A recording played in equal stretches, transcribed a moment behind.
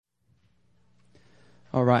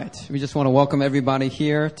All right. We just want to welcome everybody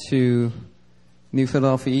here to New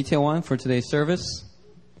Philadelphia Itaewon for today's service.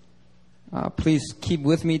 Please keep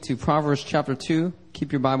with me to Proverbs chapter 2.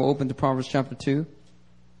 Keep your Bible open to Proverbs chapter 2.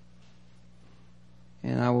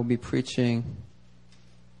 And I will be preaching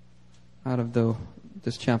out of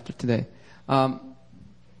this chapter today.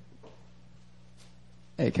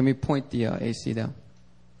 Hey, can we point the AC down?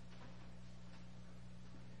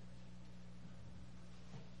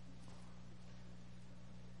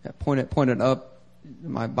 Yeah, point it up.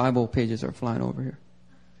 My Bible pages are flying over here.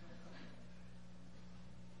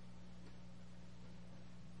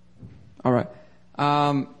 All right.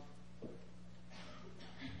 How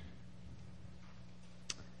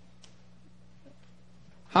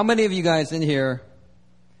many of you guys in here,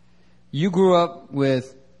 you grew up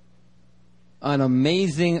with an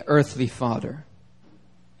amazing earthly father?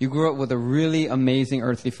 You grew up with a really amazing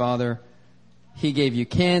earthly father. He gave you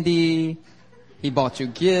candy. He bought you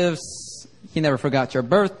gifts. He never forgot your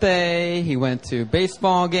birthday. He went to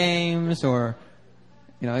baseball games or,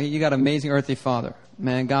 you got an amazing earthly father.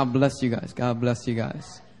 Man, God bless you guys. God bless you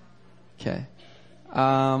guys. Okay.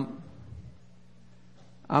 I'm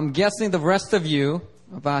guessing the rest of you,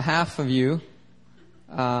 about half of you,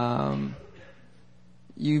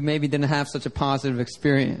 you maybe didn't have such a positive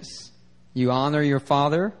experience. You honor your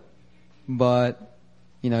father, but,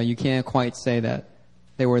 you can't quite say that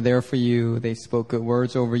they were there for you. They spoke good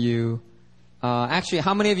words over you. Actually,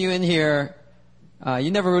 how many of you in here,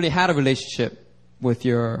 you never really had a relationship with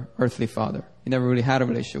your earthly father? You never really had a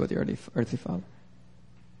relationship with your earthly father?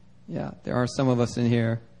 Yeah, there are some of us in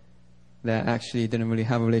here that actually didn't really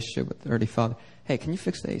have a relationship with the earthly father. Hey, can you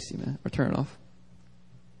fix the AC, man? Or turn it off?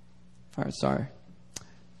 All right, sorry.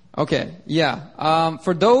 Okay, yeah.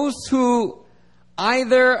 For those who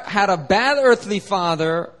either had a bad earthly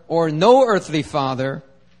father or no earthly father,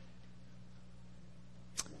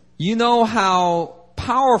 you know how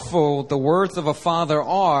powerful the words of a father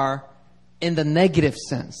are in the negative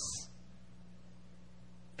sense.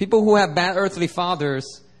 People who have bad earthly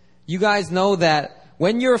fathers, you guys know that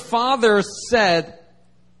when your father said,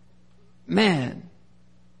 "Man,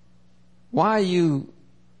 why are you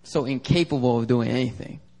so incapable of doing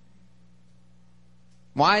anything?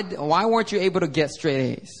 Why weren't you able to get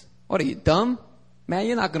straight A's? What are you, dumb? Man,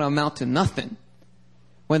 you're not going to amount to nothing."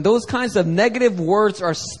 When those kinds of negative words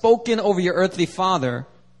are spoken over your earthly father,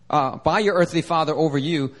 by your earthly father over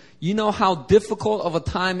you, you know how difficult of a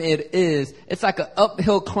time it is. It's like an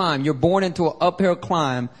uphill climb. You're born into an uphill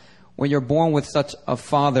climb when you're born with such a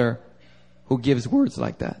father who gives words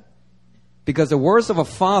like that. Because the words of a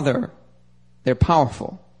father, they're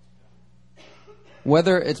powerful.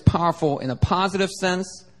 Whether it's powerful in a positive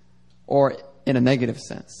sense or in a negative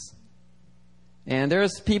sense. And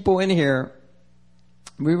there's people in here,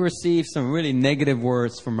 we receive some really negative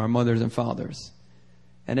words from our mothers and fathers.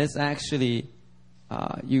 And it's actually,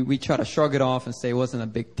 we try to shrug it off and say it wasn't a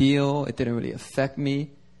big deal. It didn't really affect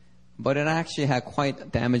me. But it actually had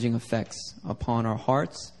quite damaging effects upon our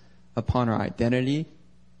hearts, upon our identity,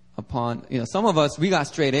 upon, some of us, we got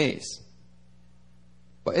straight A's.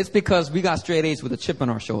 But it's because we got straight A's with a chip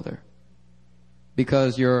on our shoulder.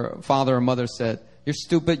 Because your father or mother said, "You're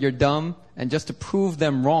stupid, you're dumb," and just to prove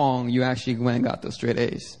them wrong, you actually went and got those straight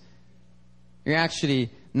A's. You're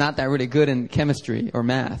actually not that really good in chemistry or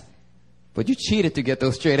math, but you cheated to get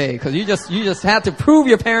those straight A's because you just had to prove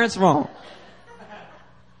your parents wrong.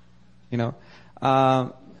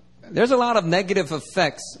 There's a lot of negative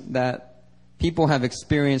effects that people have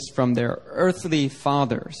experienced from their earthly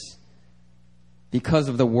fathers because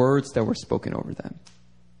of the words that were spoken over them.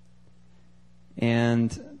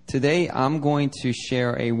 And today I'm going to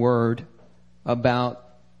share a word about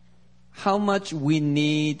how much we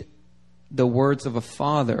need the words of a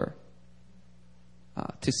father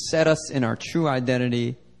to set us in our true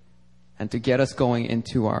identity and to get us going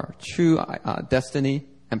into our true destiny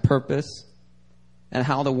and purpose, and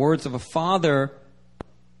how the words of a father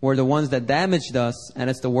were the ones that damaged us, and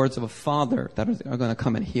it's the words of a father that are going to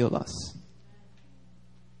come and heal us.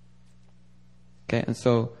 Okay, and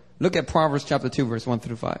so look at Proverbs chapter 2, verse 1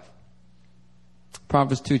 through 5.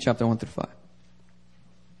 Proverbs 2, chapter 1 through 5.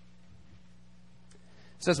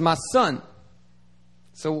 It says, "My son."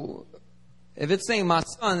 So if it's saying "my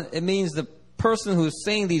son," it means the person who's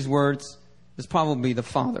saying these words is probably the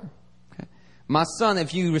father. Okay? "My son,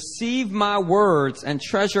 if you receive my words and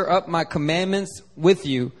treasure up my commandments with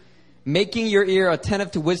you, making your ear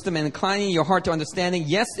attentive to wisdom and inclining your heart to understanding,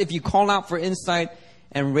 yes, if you call out for insight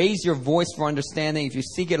and raise your voice for understanding, if you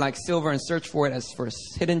seek it like silver and search for it as for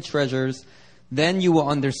hidden treasures, then you will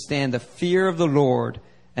understand the fear of the Lord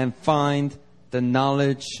and find the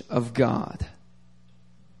knowledge of God."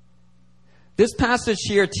 This passage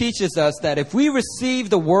here teaches us that if we receive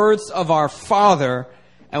the words of our Father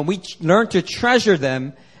and we learn to treasure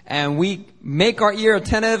them and we make our ear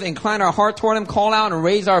attentive, incline our heart toward Him, call out and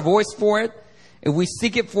raise our voice for it, if we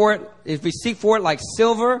seek for it like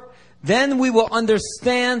silver, then we will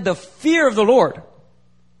understand the fear of the Lord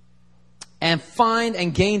and find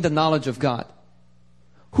and gain the knowledge of God.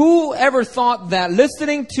 Who ever thought that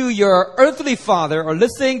listening to your earthly father or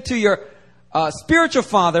listening to your spiritual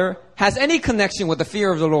father has any connection with the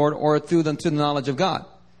fear of the Lord or to the knowledge of God?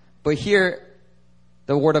 But here,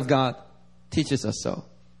 the Word of God teaches us so.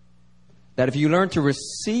 That if you learn to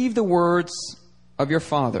receive the words of your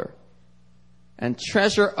Father and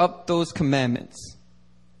treasure up those commandments,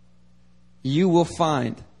 you will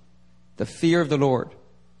find the fear of the Lord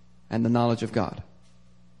and the knowledge of God.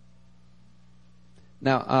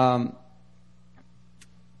 Now,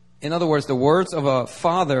 in other words, the words of a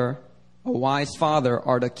father, a wise father,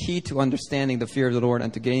 are the key to understanding the fear of the Lord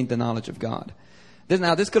and to gain the knowledge of God.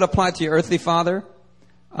 This could apply to your earthly father.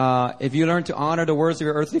 If you learn to honor the words of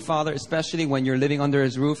your earthly father, especially when you're living under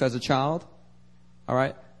his roof as a child, all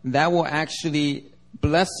right, that will actually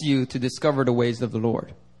bless you to discover the ways of the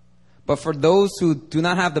Lord. But for those who do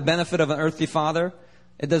not have the benefit of an earthly father,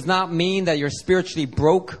 it does not mean that you're spiritually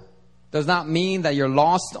broke. Does not mean that you're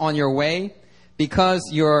lost on your way, because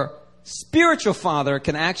your spiritual father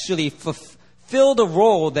can actually fulfill the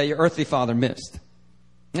role that your earthly father missed.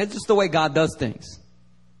 And it's just the way God does things.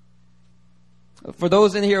 For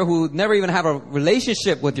those in here who never even have a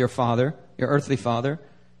relationship with your father, your earthly father,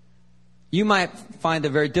 you might find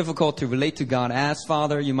it very difficult to relate to God as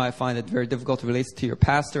Father. You might find it very difficult to relate to your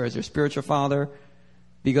pastor as your spiritual father,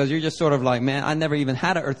 because you're just sort of like, man, I never even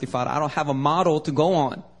had an earthly father. I don't have a model to go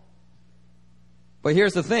on. But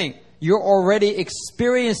here's the thing. You're already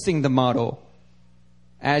experiencing the model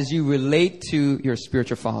as you relate to your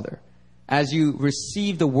spiritual father, as you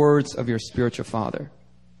receive the words of your spiritual father.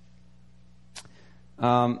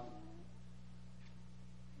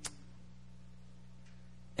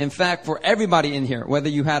 In fact, for everybody in here, whether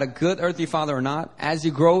you had a good earthly father or not, as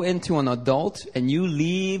you grow into an adult and you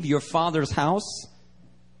leave your father's house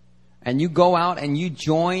and you go out and you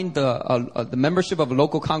join the membership of a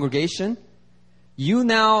local congregation, you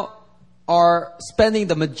now are spending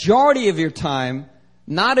the majority of your time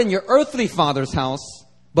not in your earthly father's house,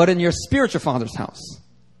 but in your spiritual father's house.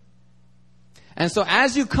 And so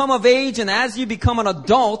as you come of age and as you become an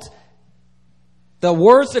adult, the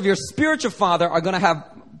words of your spiritual father are going to have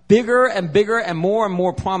bigger and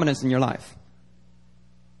more prominence in your life.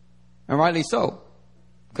 And rightly so,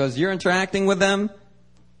 because you're interacting with them.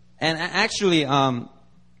 And actually,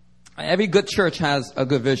 every good church has a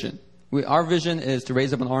good vision. Our vision is to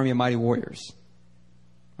raise up an army of mighty warriors.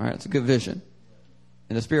 All right, it's a good vision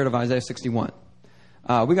in the spirit of Isaiah 61.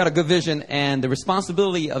 We got a good vision, and the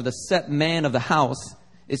responsibility of the set man of the house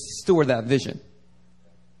is to steward that vision.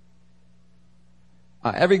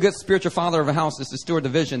 Every good spiritual father of a house is to steward the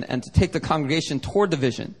vision and to take the congregation toward the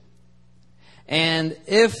vision. And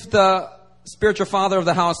if the spiritual father of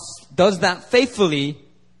the house does that faithfully,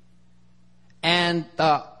 and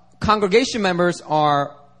the congregation members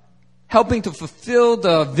are helping to fulfill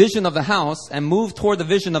the vision of the house and move toward the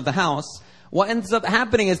vision of the house, what ends up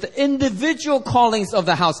happening is the individual callings of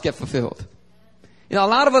the house get fulfilled. You know, a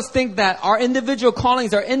lot of us think that our individual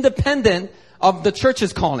callings are independent of the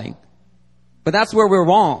church's calling. But that's where we're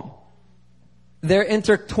wrong. They're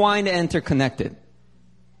intertwined and interconnected.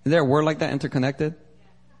 Is there a word like that, interconnected?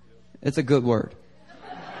 It's a good word.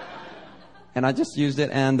 And I just used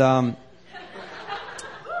it, and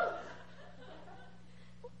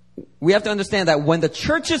we have to understand that when the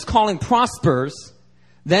church's calling prospers,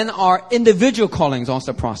 then our individual callings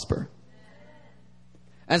also prosper.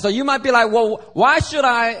 And so you might be like, well, why should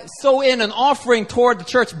I sow in an offering toward the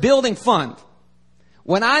church building fund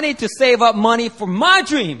when I need to save up money for my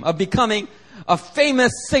dream of becoming a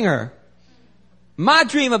famous singer, my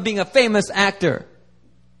dream of being a famous actor?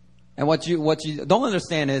 And what you don't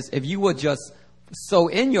understand is, if you would just sow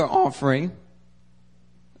in your offering,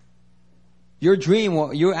 your dream,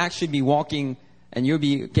 you'll actually be walking and you'll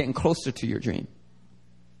be getting closer to your dream.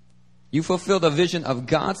 You fulfill the vision of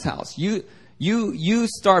God's house. You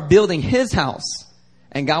start building His house,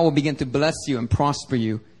 and God will begin to bless you and prosper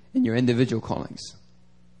you in your individual callings.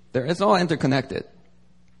 It's all interconnected.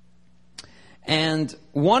 And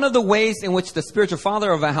one of the ways in which the spiritual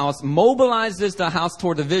father of a house mobilizes the house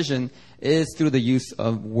toward the vision is through the use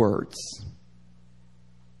of words.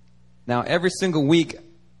 Now, every single week,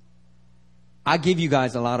 I give you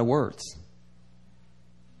guys a lot of words.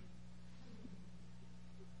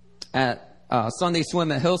 At Sunday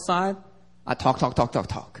swim at Hillside, I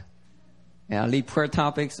talk. And I lead prayer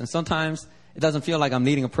topics. And sometimes it doesn't feel like I'm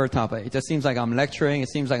leading a prayer topic. It just seems like I'm lecturing. It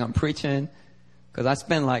seems like I'm preaching. Because I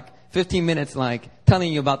spend like 15 minutes like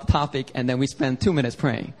telling you about the topic, and then we spend 2 minutes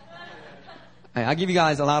praying. I give you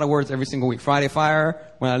guys a lot of words every single week. Friday Fire,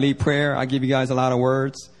 when I lead prayer, I give you guys a lot of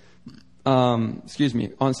words. On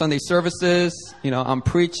Sunday services, I'm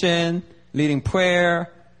preaching, leading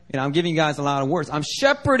prayer. I'm giving you guys a lot of words. I'm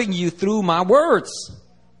shepherding you through my words.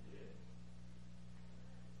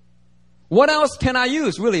 What else can I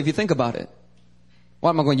use, really, if you think about it?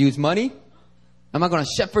 What, am I going to use money? Am I going to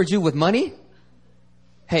shepherd you with money?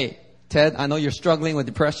 Hey, Ted, I know you're struggling with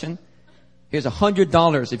depression. Here's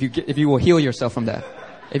 $100 if you will heal yourself from that.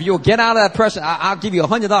 If you will get out of that depression, I'll give you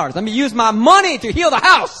 $100. Let me use my money to heal the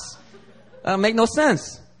house. That'll make no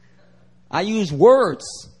sense. I use words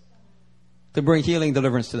to bring healing,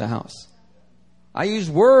 deliverance to the house. I use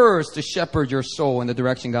words to shepherd your soul in the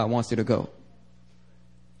direction God wants you to go.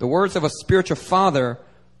 The words of a spiritual father,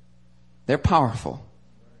 they're powerful.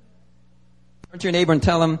 Turn to your neighbor and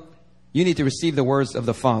tell him, you need to receive the words of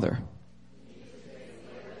the Father.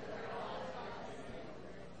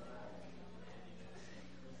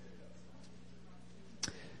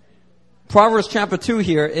 Proverbs chapter 2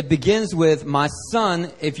 here, it begins with, my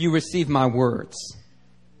son, if you receive my words.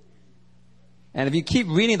 And if you keep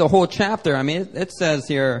reading the whole chapter, it says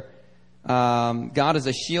here, God is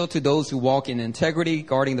a shield to those who walk in integrity,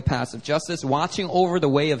 guarding the paths of justice, watching over the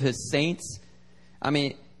way of his saints.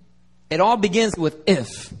 It all begins with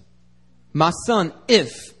if. My son,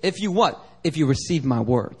 if you what? If you receive my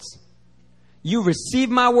words. You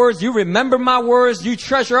receive my words, you remember my words, you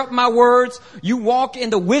treasure up my words, you walk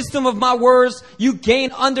in the wisdom of my words, you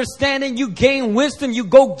gain understanding, you gain wisdom, you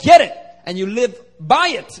go get it, and you live by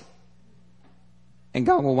it. And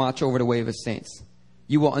God will watch over the way of his saints.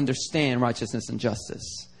 You will understand righteousness and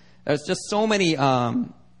justice. There's just so many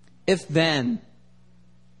if-then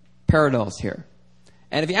parallels here.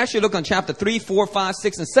 And if you actually look on chapter 3, 4, 5,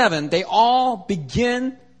 6, and 7, they all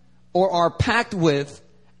begin or are packed with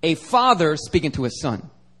a father speaking to his son.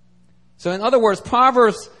 So in other words,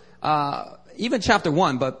 Proverbs, even chapter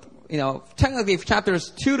 1, but technically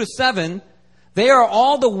chapters 2 to 7, they are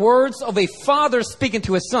all the words of a father speaking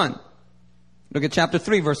to his son. Look at chapter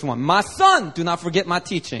 3, verse 1. My son, do not forget my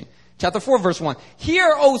teaching. Chapter 4, verse 1.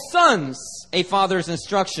 Hear, O sons, a father's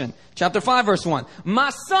instruction. Chapter 5, verse 1. My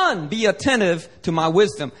son, be attentive to my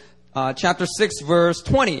wisdom. Chapter 6, verse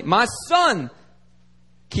 20. My son,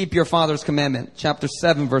 keep your father's commandment. Chapter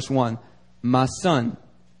 7, verse 1. My son,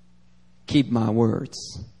 keep my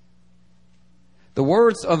words. The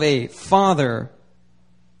words of a father,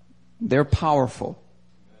 they're powerful.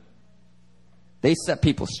 They set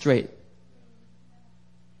people straight.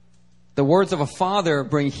 The words of a father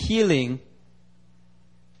bring healing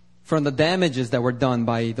from the damages that were done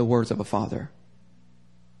by the words of a father.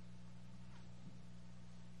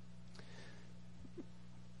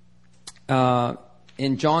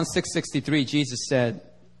 In John 6:63, Jesus said,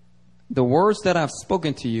 the words that I've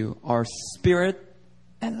spoken to you are spirit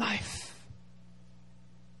and life.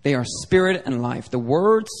 They are spirit and life. The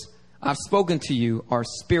words I've spoken to you are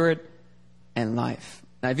spirit and life.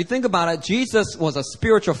 Now, if you think about it, Jesus was a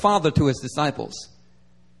spiritual father to his disciples.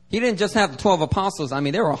 He didn't just have the 12 apostles.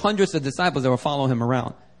 There were hundreds of disciples that were following him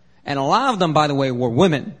around. And a lot of them, by the way, were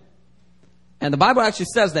women. And the Bible actually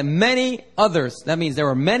says that many others, that means there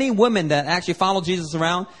were many women that actually followed Jesus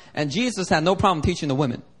around, and Jesus had no problem teaching the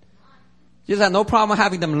women. Jesus had no problem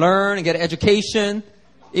having them learn and get an education,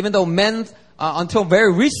 even though men, until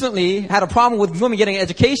very recently, had a problem with women getting an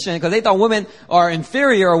education because they thought women are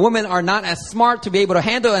inferior or women are not as smart to be able to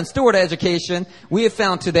handle and steward education. We have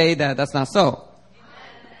found today that that's not so.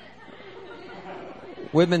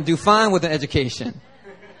 Women do fine with an education.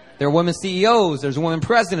 There are women CEOs, there's women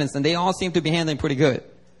presidents, and they all seem to be handling pretty good.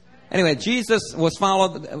 Anyway, Jesus was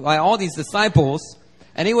followed by all these disciples,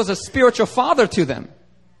 and he was a spiritual father to them.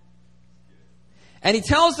 And he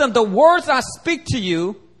tells them, the words I speak to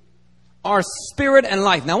you are spirit and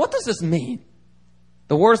life. Now, what does this mean?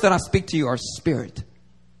 The words that I speak to you are spirit.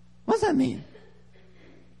 What does that mean?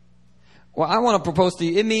 Well, I want to propose to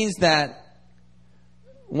you, it means that,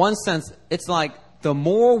 one sense, it's like the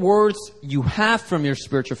more words you have from your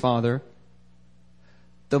spiritual father,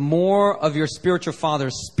 the more of your spiritual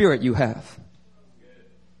father's spirit you have.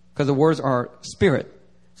 Because the words are spirit.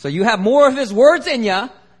 So you have more of his words in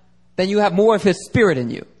you than you have more of his spirit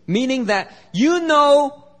in you. Meaning that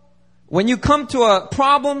when you come to a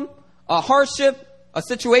problem, a hardship, a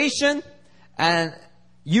situation, and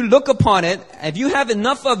you look upon it, if you have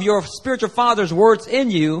enough of your spiritual father's words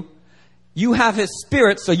in you, you have his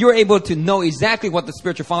spirit, so you're able to know exactly what the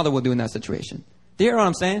spiritual father will do in that situation. Do you hear what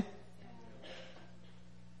I'm saying?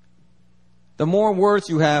 the more words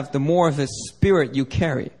you have, the more of His Spirit you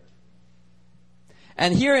carry.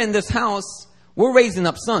 And here in this house, we're raising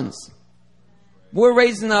up sons. We're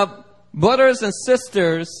raising up brothers and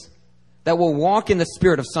sisters that will walk in the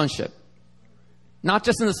spirit of sonship. Not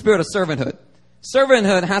just in the spirit of servanthood.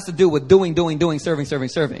 Servanthood has to do with doing,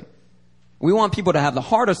 serving. We want people to have the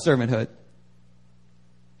heart of servanthood,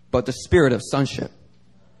 but the spirit of sonship.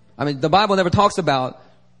 I mean, the Bible never talks about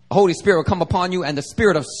the Holy Spirit will come upon you and the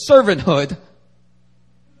spirit of servanthood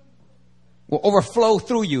will overflow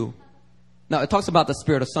through you. No, it talks about the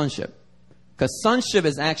spirit of sonship. Because sonship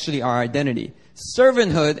is actually our identity.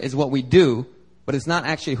 Servanthood is what we do, but it's not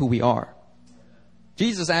actually who we are.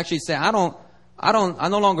 Jesus actually said, I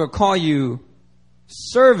no longer call you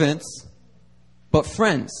servants, but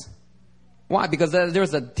friends. Why? Because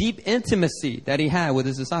there's a deep intimacy that He had with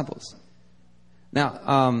His disciples.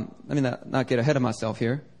 Now, let me not get ahead of myself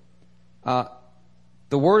here. The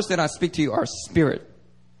words that I speak to you are spirit.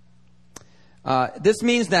 This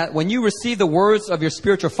means that when you receive the words of your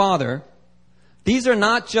spiritual father, these are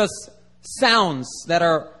not just sounds that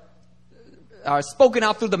are spoken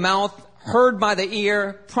out through the mouth, heard by the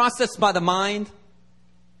ear, processed by the mind.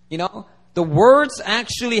 You know, the words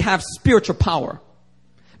actually have spiritual power.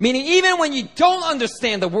 Meaning even when you don't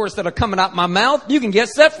understand the words that are coming out my mouth, you can get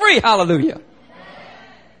set free. Hallelujah.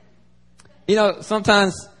 You know,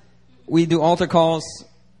 sometimes we do altar calls,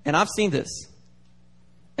 and I've seen this.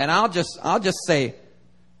 And I'll just say,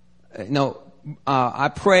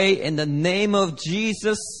 I pray in the name of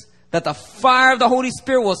Jesus that the fire of the Holy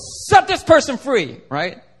Spirit will set this person free,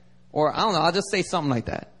 right? Or I don't know, I'll just say something like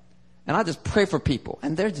that. And I just pray for people,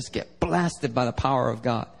 and they just get blasted by the power of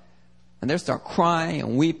God. And they start crying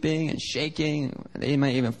and weeping and shaking. And they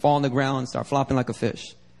might even fall on the ground and start flopping like a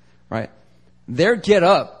fish, right? They get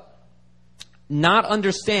up, not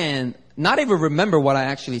understand, not even remember what I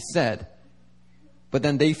actually said. But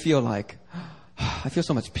then they feel like, I feel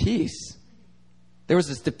so much peace. There was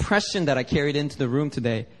this depression that I carried into the room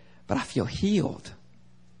today, but I feel healed.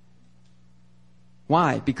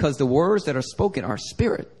 Why? Because the words that are spoken are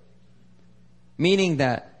spirit. Meaning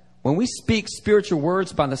that when we speak spiritual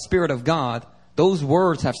words by the Spirit of God, those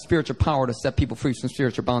words have spiritual power to set people free from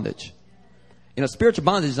spiritual bondage. You know, spiritual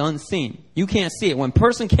bondage is unseen. You can't see it. When a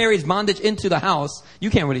person carries bondage into the house, you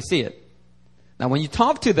can't really see it. Now, when you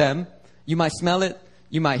talk to them, you might smell it,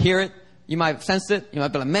 you might hear it, you might sense it, you might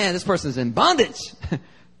be like, man, this person's in bondage.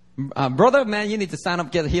 Brother, man, you need to sign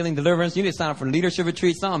up, get a healing deliverance. You need to sign up for a leadership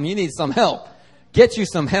retreat, something. You need some help. Get you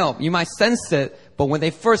some help. You might sense it, but when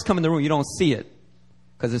they first come in the room, you don't see it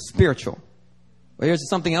because it's spiritual. But here's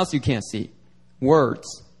something else you can't see.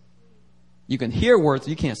 Words. You can hear words,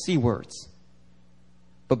 you can't see words.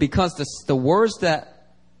 But because the words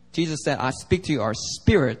that Jesus said, I speak to you are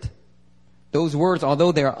spirit, those words,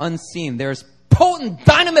 although they are unseen, there's potent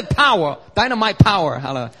dynamite power.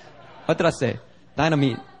 What did I say?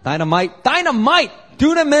 Dynamite,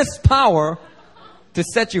 dunamis power to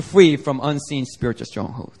set you free from unseen spiritual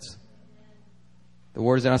strongholds. The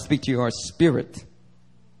words that I speak to you are spirit.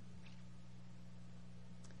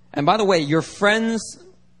 And by the way, your friends'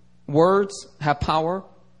 words have power.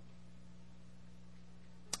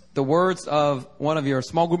 The words of one of your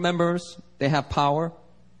small group members, they have power.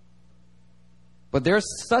 But there's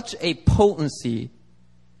such a potency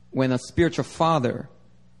when a spiritual father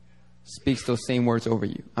speaks those same words over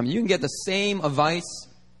you. I mean, you can get the same advice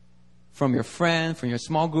from your friend, from your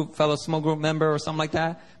fellow small group member or something like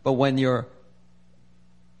that. But when your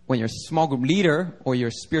small group leader or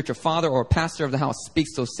your spiritual father or pastor of the house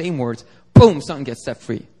speaks those same words, boom, something gets set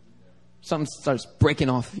free. Something starts breaking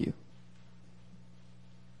off of you.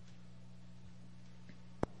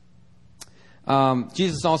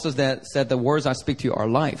 Jesus also said, the words I speak to you are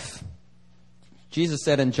life. Jesus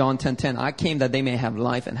said in John 10:10, I came that they may have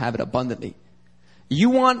life and have it abundantly.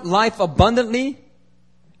 You want life abundantly?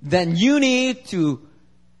 Then you need to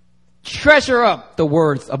treasure up the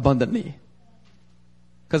words abundantly.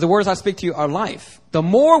 Because the words I speak to you are life. The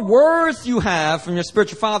more words you have from your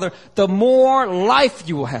spiritual father, the more life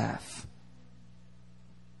you will have.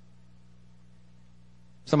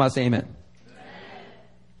 Somebody say amen.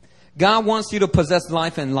 God wants you to possess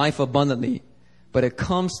life and life abundantly, but it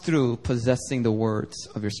comes through possessing the words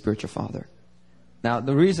of your spiritual father. Now,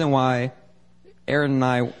 the reason why Aaron and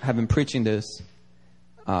I have been preaching this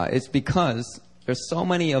is because there's so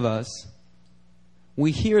many of us,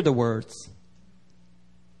 we hear the words.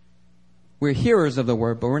 We're hearers of the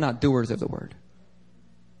word, but we're not doers of the word.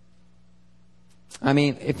 I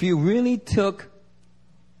mean, if you really took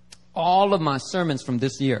all of my sermons from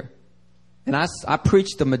this year, and I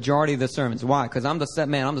preached the majority of the sermons. Why? Because I'm the set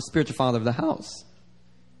man. I'm the spiritual father of the house.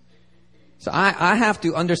 So I have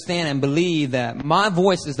to understand and believe that my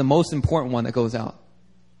voice is the most important one that goes out.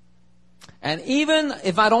 And even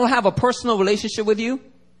if I don't have a personal relationship with you,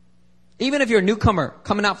 even if you're a newcomer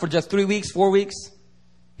coming out for just 3 weeks, 4 weeks,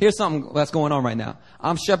 here's something that's going on right now.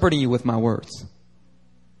 I'm shepherding you with my words.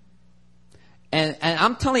 And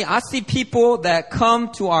I'm telling you, I see people that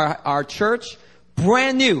come to our church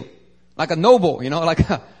brand new, like a Noble, like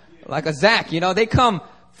a Zach, they come.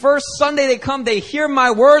 First Sunday they come, they hear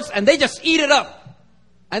my words, and they just eat it up.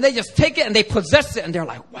 And they just take it and they possess it, and they're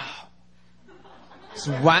like, wow. It's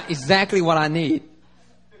exactly what I need.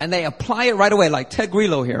 And they apply it right away, like Ted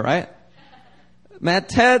Grillo here, right? Man,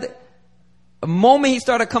 Ted, the moment he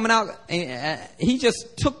started coming out, he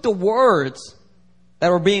just took the words that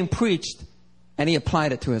were being preached and he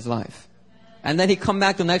applied it to his life. And then he'd come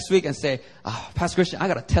back the next week and say, Pastor Christian, I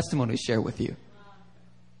got a testimony to share with you.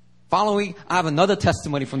 Following week, I have another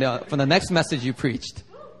testimony from the next message you preached.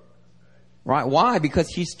 Right? Why? Because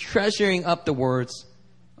he's treasuring up the words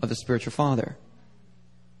of the spiritual father.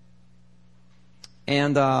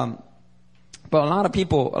 And, but a lot of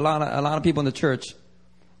people in the church,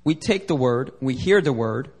 we take the word, we hear the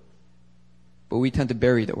word, but we tend to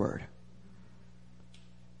bury the word.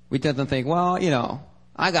 We tend to think, well,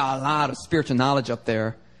 I got a lot of spiritual knowledge up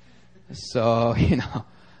there. So,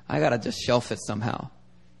 I got to just shelf it somehow.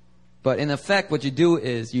 But in effect, what you do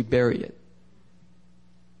is you bury it.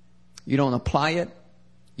 You don't apply it.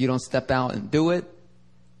 You don't step out and do it.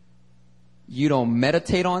 You don't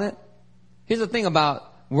meditate on it. Here's the thing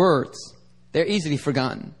about words. They're easily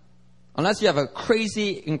forgotten. Unless you have a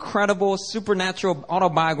crazy, incredible, supernatural,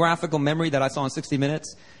 autobiographical memory that I saw in 60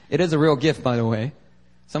 Minutes. It is a real gift, by the way.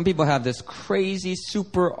 Some people have this crazy,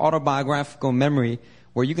 super autobiographical memory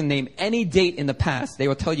where you can name any date in the past. They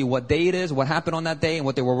will tell you what day it is, what happened on that day, and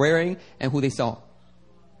what they were wearing, and who they saw.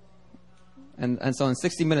 And so in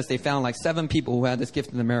 60 Minutes, they found like 7 people who had this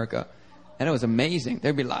gift in America. And it was amazing.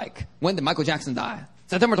 They'd be like, when did Michael Jackson die?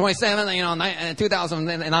 September 27th,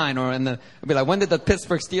 2009. Or it'd be like, when did the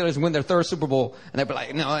Pittsburgh Steelers win their 3rd Super Bowl? And they'd be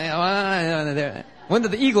like, no. When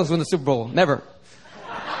did the Eagles win the Super Bowl? Never.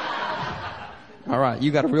 All right,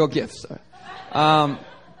 you got a real gift, sir.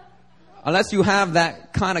 Unless you have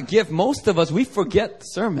that kind of gift, most of us, we forget the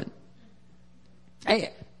sermon.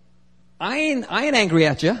 Hey, I ain't angry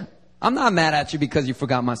at you. I'm not mad at you because you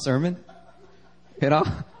forgot my sermon.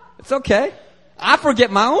 It's okay. I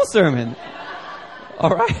forget my own sermon.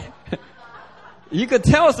 All right. You could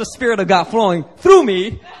tell it's the Spirit of God flowing through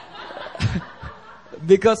me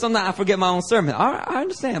because sometimes I forget my own sermon. I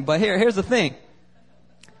understand, but here's the thing.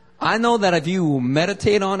 I know that if you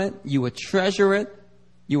meditate on it, you would treasure it,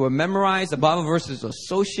 you will memorize the Bible verses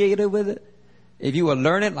associated with it. If you will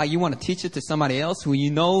learn it, like you want to teach it to somebody else who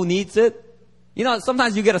needs it.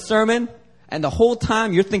 Sometimes you get a sermon and the whole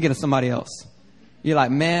time you're thinking of somebody else. You're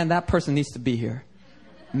like, man, that person needs to be here.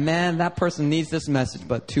 Man, that person needs this message,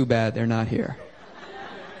 but too bad they're not here.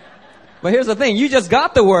 But here's the thing. You just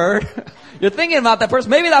got the word. You're thinking about that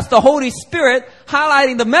person. Maybe that's the Holy Spirit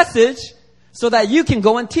highlighting the message so that you can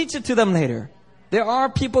go and teach it to them later. There are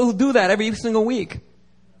people who do that every single week.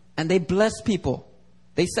 And they bless people.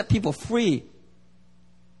 They set people free.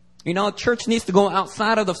 Church needs to go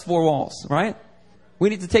outside of those 4 walls, right? We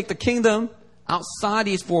need to take the kingdom outside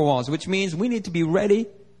these 4 walls, which means we need to be ready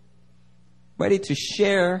to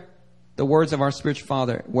share the words of our spiritual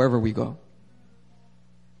Father wherever we go.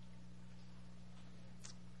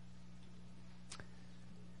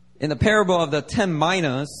 In the parable of the 10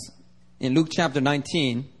 minas in Luke chapter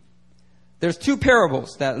 19, there's 2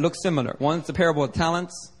 parables that look similar. One's the parable of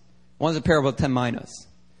talents. One's the parable of 10 minas.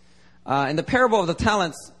 In the parable of the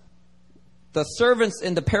talents, the servants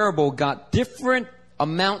in the parable got different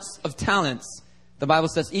amounts of talents. The Bible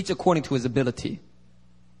says each according to his ability.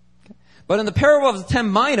 Okay. But in the parable of the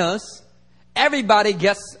 10 minas, everybody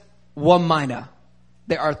gets 1 mina.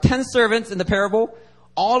 There are 10 servants in the parable.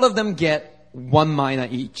 All of them get 1 mina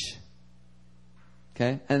each.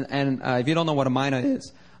 Okay? And if you don't know what a mina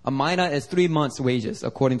is 3 months' wages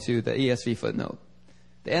according to the ESV footnote.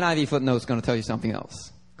 The NIV footnote is going to tell you something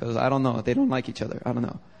else. Because I don't know. They don't like each other. I don't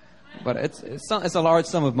know. But it's a large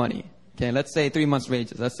sum of money. Okay, let's say 3 months'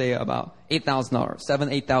 wages. Let's say about $8,000,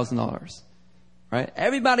 $8,000. Right?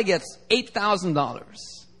 Everybody gets $8,000.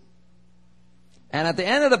 And at the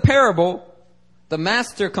end of the parable, the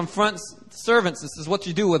master confronts servants. This is what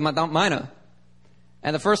you do with my mina.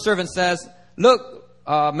 And the first servant says, look,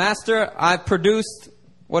 master, I've produced,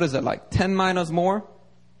 10 minas more?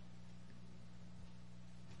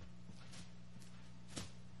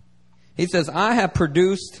 He says, I have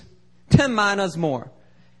produced 10 minas more.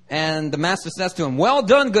 And the master says to him, well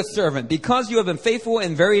done, good servant. Because you have been faithful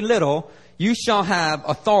in very little, you shall have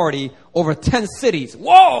authority over 10 cities.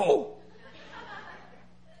 Whoa!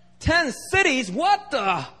 10 cities? What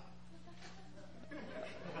the?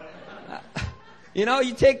 You know,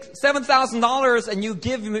 you take $7,000 and you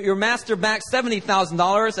give your master back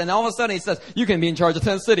 $70,000, and all of a sudden he says, you can be in charge of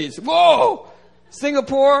 10 cities. Whoa!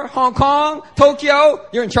 Singapore, Hong Kong, Tokyo,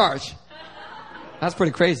 you're in charge. That's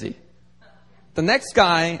pretty crazy. The next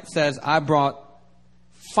guy says, I brought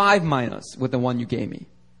 5 minas with the one you gave me.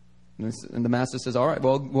 And the master says, all right,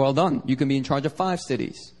 well done. You can be in charge of 5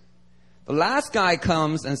 cities. The last guy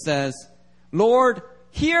comes and says, Lord,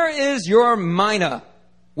 here is your mina,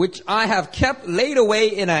 which I have kept laid away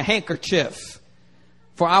in a handkerchief.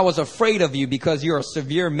 For I was afraid of you because you're a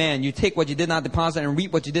severe man. You take what you did not deposit and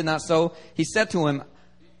reap what you did not sow. He said to him,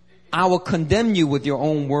 I will condemn you with your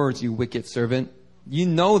own words, you wicked servant. You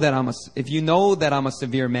know that if you know that I'm a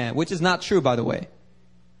severe man, which is not true, by the way.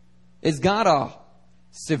 Is God a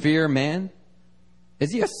severe man?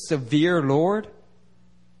 Is he a severe Lord?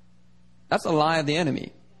 That's a lie of the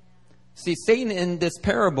enemy. See, Satan in this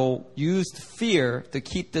parable used fear to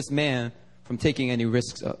keep this man from taking any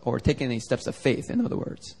risks or taking any steps of faith, in other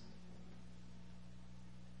words.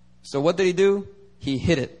 So what did he do? He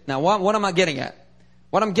hid it. Now, what am I getting at?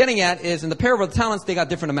 What I'm getting at is in the parable of talents, they got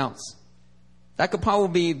different amounts. That could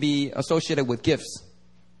probably be associated with gifts.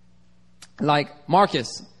 Like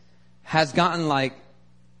Marcus has gotten like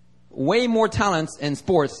way more talents in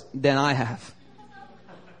sports than I have.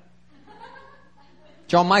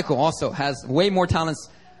 John Michael also has way more talents.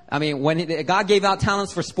 I mean, when God gave out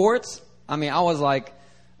talents for sports, I mean, I was like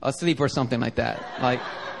asleep or something like that. Like,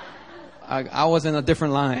 I was in a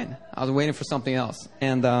different line. I was waiting for something else.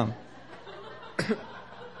 And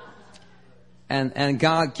and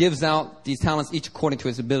God gives out these talents each according to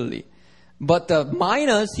his ability. But the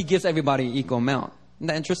minas, he gives everybody an equal amount. Isn't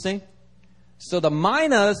that interesting? So the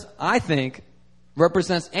minas, I think,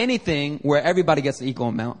 represents anything where everybody gets an equal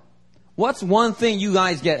amount. What's one thing you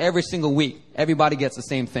guys get every single week? Everybody gets the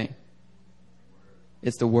same thing.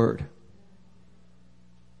 It's the word.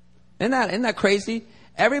 Isn't that crazy?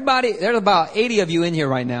 Everybody, there's about 80 of you in here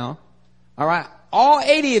right now. All right. All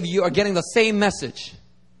 80 of you are getting the same message.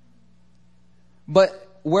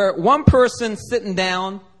 But where one person sitting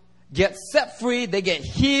down gets set free, they get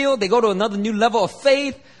healed, they go to another new level of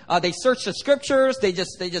faith, they search the scriptures, they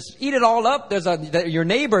just eat it all up. Your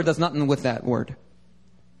neighbor does nothing with that word.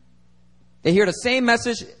 They hear the same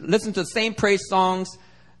message, listen to the same praise songs,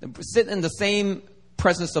 sit in the same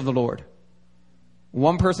presence of the Lord.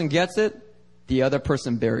 One person gets it, the other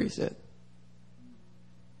person buries it.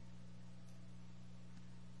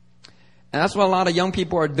 And that's what a lot of young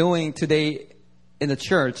people are doing today in the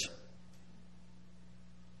church.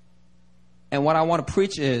 And what I want to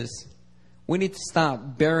preach is, we need to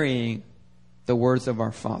stop burying the words of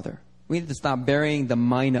our Father. We need to stop burying the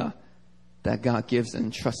mina that God gives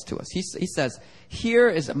and trusts to us. He says, here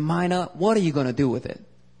is a mina. What are you going to do with it?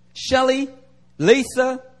 Shelly,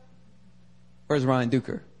 Lisa, where's Ryan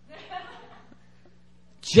Duker?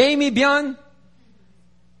 Jamie Byung.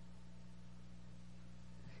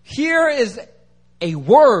 Here is a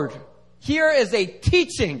word. Here is a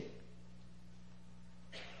teaching.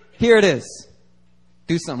 Here it is.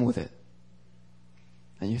 Do something with it.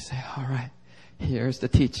 And you say, all right, here's the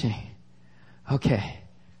teaching. Okay.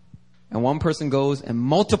 And one person goes and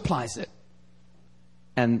multiplies it.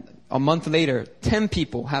 And a month later, 10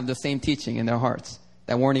 people have the same teaching in their hearts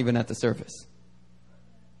that weren't even at the service.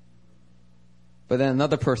 But then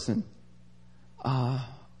another person,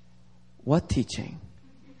 what teaching?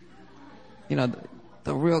 You know,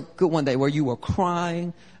 the real good one day where you were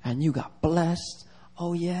crying and you got blessed.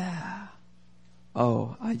 Oh, yeah.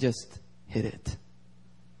 Oh, I just hid it.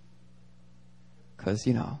 Because,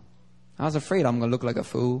 you know, I was afraid I'm going to look like a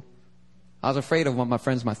fool. I was afraid of what my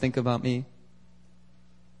friends might think about me.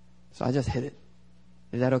 So I just hid it.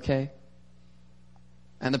 Is that okay?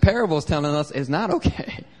 And the parable is telling us it's not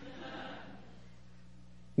okay.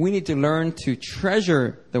 We need to learn to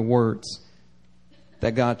treasure the words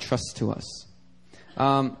that God trusts to us.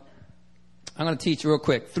 I'm going to teach real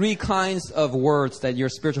quick 3 kinds of words that your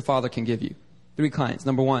spiritual father can give you. 3 kinds.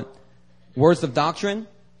 Number 1, words of doctrine.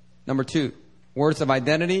 Number 2, words of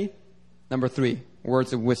identity. Number 3,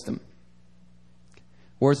 words of wisdom.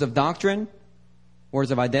 Words of doctrine,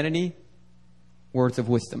 words of identity, words of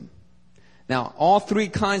wisdom. Now, all 3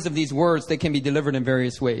 kinds of these words, they can be delivered in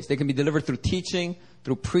various ways. They can be delivered through teaching,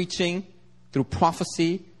 through preaching, through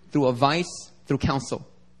prophecy, through advice, through counsel.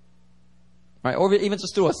 Right? Or even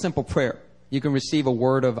just through a simple prayer. You can receive a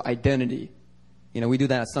word of identity. You know, we do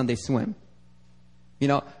that at Sunday Swim.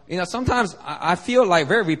 Sometimes I feel like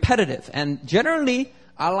very repetitive, and generally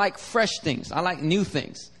I like fresh things. I like new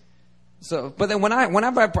things. So, but then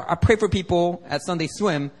whenever I pray for people at Sunday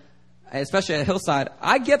Swim, especially at Hillside,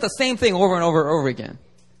 I get the same thing over and over and over again.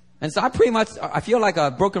 And so I feel like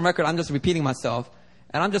a broken record. I'm just repeating myself.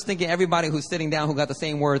 And I'm just thinking everybody who's sitting down who got the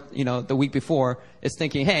same word, the week before is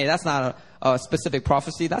thinking, hey, that's not a specific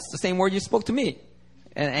prophecy. That's the same word you spoke to me.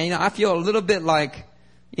 And I feel a little bit like,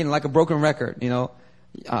 like a broken record,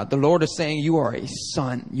 the Lord is saying, you are a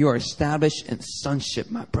son. You are established in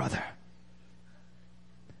sonship, my brother.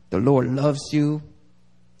 The Lord loves you.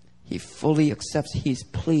 He fully accepts. He's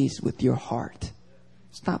pleased with your heart.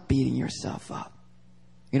 Stop beating yourself up.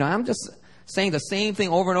 I'm just saying the same thing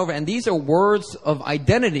over and over. And these are words of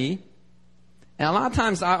identity. And a lot of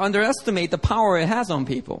times I underestimate the power it has on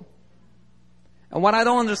people. And what I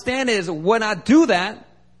don't understand is when I do that,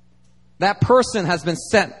 that person has been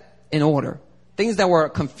set in order. Things that were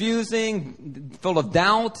confusing, full of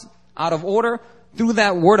doubt, out of order, through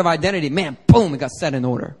that word of identity, man, boom, it got set in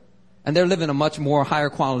order. And they're living a much more higher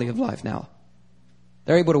quality of life now.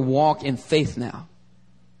 They're able to walk in faith now.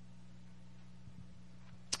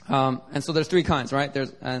 And so there's three kinds, right?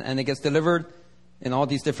 And it gets delivered in all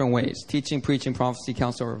these different ways. Teaching, preaching, prophecy,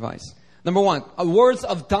 counsel, or advice. Number one, words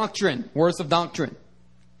of doctrine. Words of doctrine.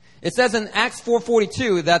 It says in Acts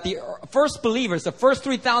 4:42 that the first believers, the first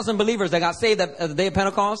 3,000 believers that got saved at the day of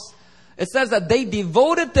Pentecost, it says that they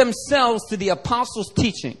devoted themselves to the apostles'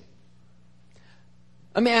 teaching.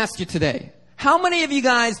 Let me ask you today, how many of you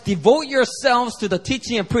guys devote yourselves to the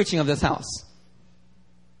teaching and preaching of this house?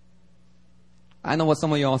 I know what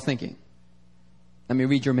some of y'all are thinking. Let me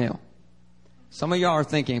read your mail. Some of y'all are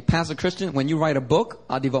thinking, Pastor Christian, when you write a book,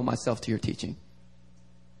 I'll devote myself to your teaching.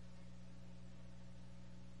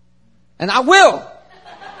 And I will.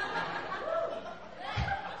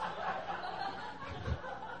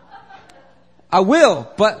 I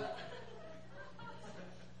will, but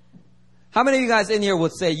how many of you guys in here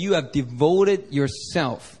would say you have devoted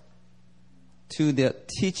yourself to the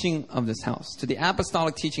teaching of this house, to the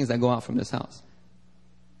apostolic teachings that go out from this house?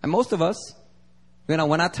 And most of us,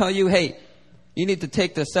 when I tell you, hey, you need to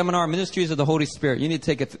take the seminar Ministries of the Holy Spirit. You need to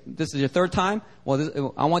take it. This is your third time.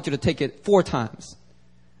 Well, I want you to take it 4 times.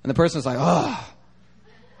 And the person's like, oh,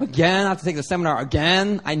 again? I have to take the seminar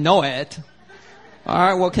again? I know it. All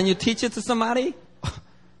right, well, can you teach it to somebody?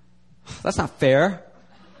 That's not fair.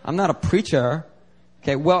 I'm not a preacher.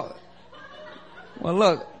 Okay, well,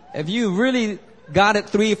 look, if you really got it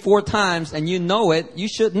 3 or 4 times and you know it, you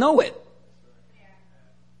should know it.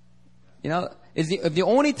 If the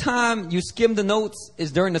only time you skim the notes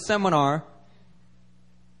is during the seminar,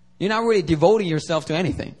 you're not really devoting yourself to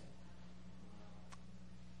anything.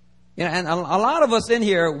 And a lot of us in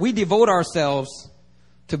here, we devote ourselves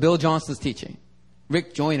to Bill Johnson's teaching,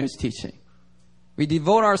 Rick Joyner's teaching. We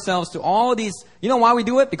devote ourselves to all these. You know why we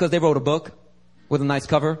do it? Because they wrote a book with a nice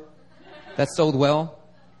cover that sold well.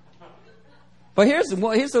 But here's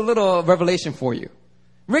a little revelation for you.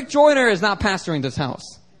 Rick Joyner is not pastoring this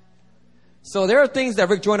house. So there are things that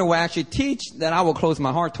Rick Joyner will actually teach that I will close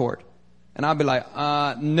my heart toward. And I'll be like,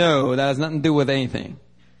 no, that has nothing to do with anything.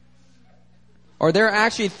 Or there are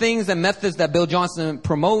actually things and methods that Bill Johnson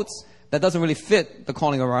promotes that doesn't really fit the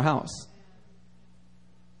calling of our house.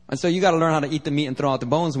 And so you got to learn how to eat the meat and throw out the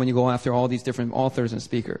bones when you go after all these different authors and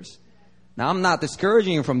speakers. Now, I'm not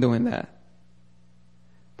discouraging you from doing that.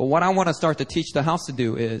 But what I want to start to teach the house to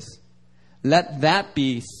do is let that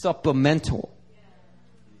be supplemental.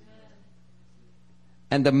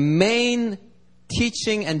 And the main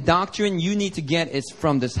teaching and doctrine you need to get is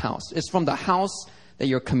from this house. It's from the house that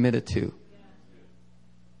you're committed to.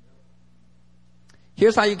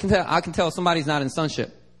 Here's how you can tell. I can tell somebody's not in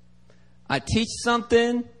sonship. I teach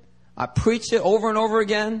something, I preach it over and over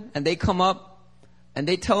again, and they come up and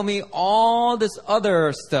they tell me all this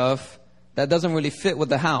other stuff that doesn't really fit with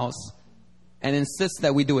the house and insist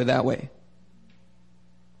that we do it that way.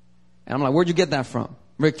 And I'm like, where'd you get that from?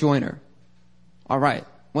 Rick Joyner. All right.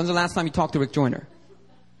 When's the last time you talked to Rick Joyner?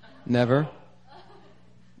 Never.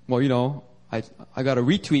 Well, I got a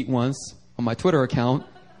retweet once on my Twitter account.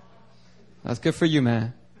 That's good for you,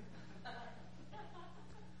 man.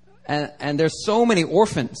 And there's so many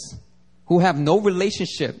orphans who have no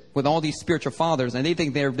relationship with all these spiritual fathers, and they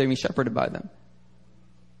think they're being shepherded by them.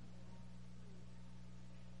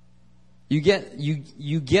 You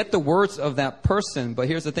get the words of that person, but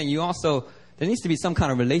here's the thing: there needs to be some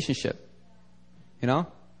kind of relationship,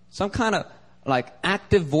 some kind of like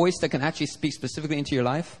active voice that can actually speak specifically into your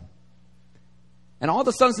life. And all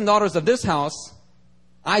the sons and daughters of this house,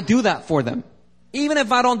 I do that for them. Even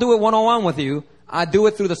if I don't do it one-on-one with you, I do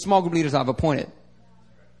it through the small group leaders I've appointed.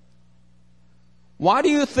 Why do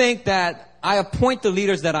you think that I appoint the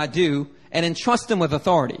leaders that I do and entrust them with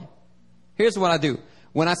authority? Here's what I do.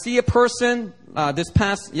 When I see a person,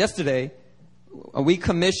 yesterday, we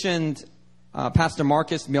commissioned Pastor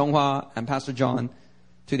Marcus, Myunghwa, and Pastor John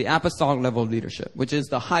to the apostolic level of leadership, which is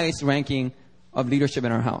the highest ranking of leadership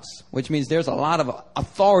in our house, which means there's a lot of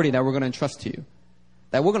authority that we're going to entrust to you.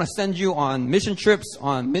 That we're going to send you on mission trips,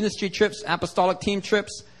 on ministry trips, apostolic team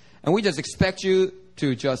trips, and we just expect you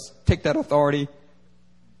to just take that authority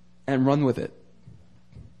and run with it.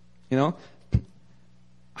 You know?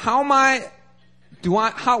 How do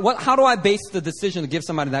I base the decision to give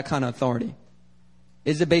somebody that kind of authority?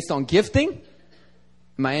 Is it based on gifting?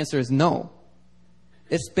 My answer is no.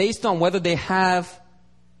 It's based on whether they have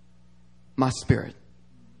my spirit.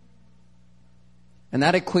 And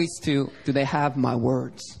that equates to, do they have my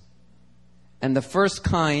words? And the first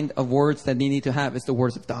kind of words that they need to have is the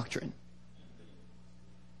words of doctrine.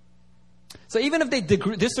 So even if they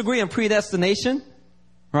disagree on predestination,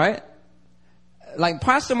 right? Like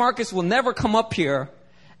Pastor Marcus will never come up here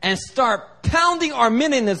and start pounding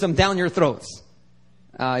Arminianism down your throats.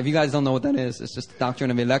 If you guys don't know what that is, it's just the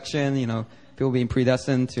doctrine of election, people being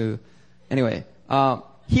predestined to... Anyway,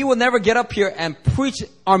 he will never get up here and preach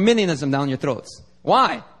Arminianism down your throats.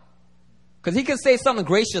 Why? Because he can say something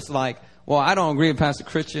gracious like, well, I don't agree with Pastor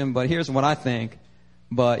Christian, but here's what I think.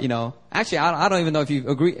 But, actually, I don't even know if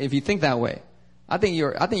you think that way. I think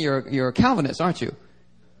you're a Calvinist, aren't you?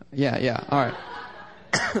 Yeah, all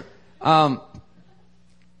right.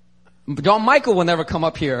 John Michael will never come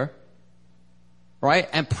up here, right,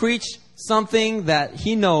 and preach something that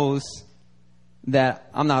he knows that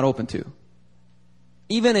I'm not open to.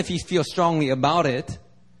 Even if he feels strongly about it,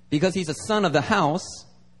 because he's a son of the house,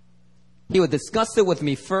 he would discuss it with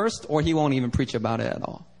me first, or he won't even preach about it at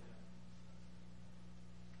all.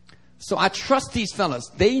 So I trust these fellas.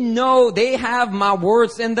 They know they have my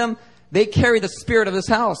words in them. They carry the spirit of this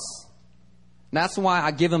house. That's why I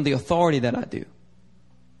give them the authority that I do.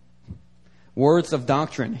 Words of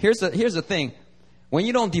doctrine. Here's the thing. When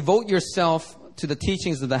you don't devote yourself to the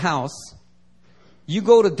teachings of the house, you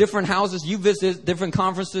go to different houses, you visit different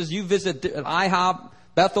conferences, you visit IHOP,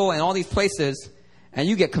 Bethel, and all these places, and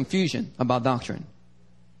you get confusion about doctrine.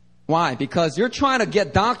 Why? Because you're trying to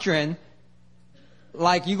get doctrine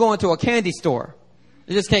like you go into a candy store.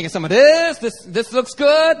 You just can't get some of this looks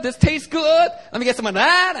good, this tastes good, let me get some of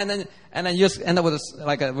that, and then you just end up with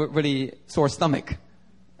a really sore stomach.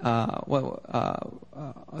 A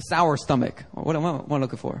sour stomach. What am I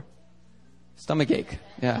looking for? Stomach ache.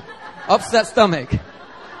 Yeah. Upset stomach.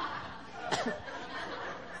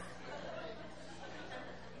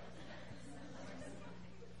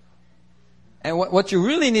 And what you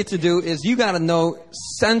really need to do is you got to know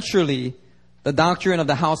centrally the doctrine of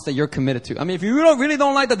the house that you're committed to. I mean, if you really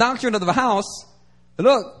don't like the doctrine of the house,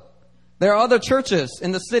 look, there are other churches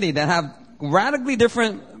in the city that have radically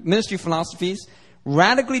different ministry philosophies,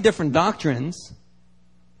 radically different doctrines,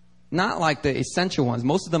 not like the essential ones.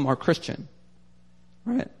 Most of them are Christian,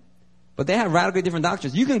 right? But they have radically different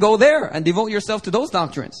doctrines. You can go there and devote yourself to those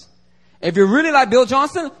doctrines. If you really like Bill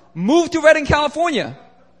Johnson, move to Redding, California.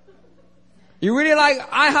 You really like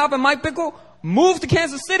IHOP and Mike Bickle, move to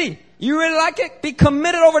Kansas City. You really like it, be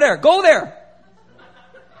committed over there. Go there.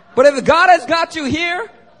 But if God has got you here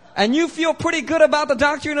and you feel pretty good about the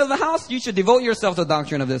doctrine of the house, you should devote yourself to the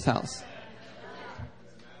doctrine of this house.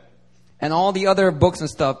 And all the other books and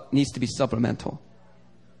stuff needs to be supplemental.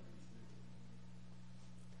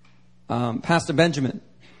 Pastor Benjamin,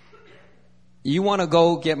 you want to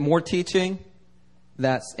go get more teaching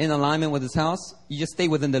that's in alignment with his house? You just stay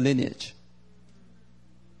within the lineage.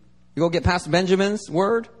 You go get Pastor Benjamin's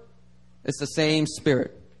word, it's the same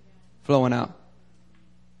spirit flowing out.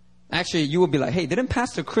 Actually, you will be like, hey, didn't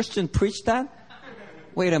Pastor Christian preach that?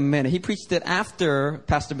 Wait a minute, he preached it after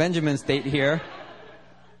Pastor Benjamin stayed here.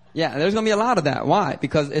 Yeah, there's going to be a lot of that. Why?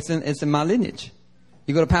 Because it's in my lineage.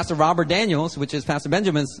 You go to Pastor Robert Daniels, which is Pastor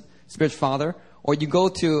Benjamin's spiritual father, or you go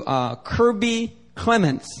to Kirby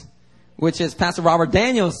Clements, which is Pastor Robert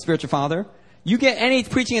Daniels' spiritual father. You get any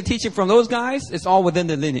preaching and teaching from those guys, it's all within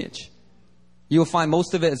the lineage. You'll find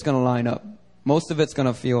most of it is going to line up. Most of it's going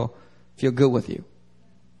to feel good with you.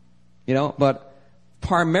 But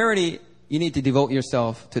primarily, you need to devote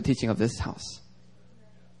yourself to teaching of this house.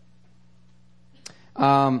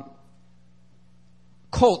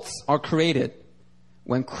 Cults are created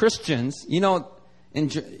when Christians, there's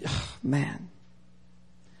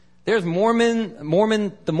the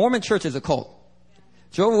Mormon church is a cult.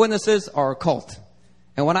 Jehovah's Witnesses are a cult.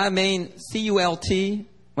 And when I mean CULT,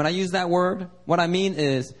 when I use that word, what I mean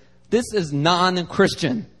is this is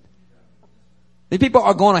non-Christian. These people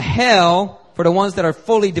are going to hell for the ones that are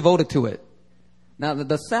fully devoted to it. Now,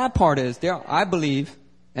 the sad part is, I believe,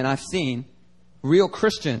 and I've seen, real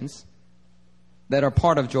Christians that are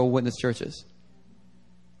part of Jehovah's Witness churches.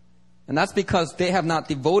 And that's because they have not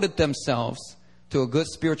devoted themselves to a good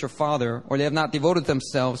spiritual father, or they have not devoted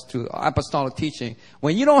themselves to apostolic teaching.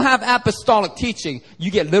 When you don't have apostolic teaching,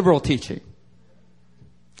 you get liberal teaching.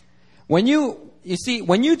 When you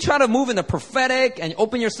try to move in the prophetic and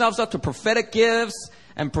open yourselves up to prophetic gifts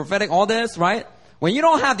and prophetic all this, right? When you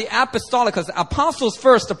don't have the apostolic, because apostles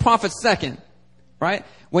first, the prophets second, right?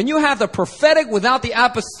 When you have the prophetic without the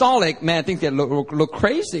apostolic, man, things get look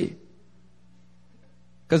crazy.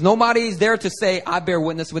 Because nobody's there to say, I bear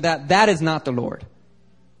witness with that. That is not the Lord.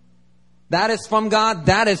 That is from God.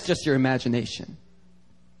 That is just your imagination.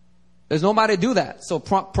 There's nobody to do that. So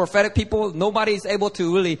prophetic people, nobody's able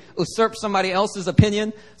to really usurp somebody else's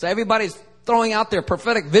opinion. So everybody's throwing out their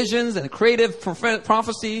prophetic visions and creative prophetic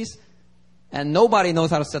prophecies. And nobody knows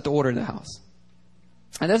how to set the order in the house.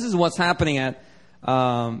 And this is what's happening at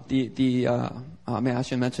oh man, I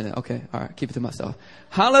shouldn't mention it. Okay, all right, keep it to myself.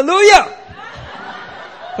 Hallelujah!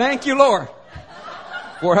 Thank you, Lord,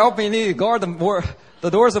 for helping me guard the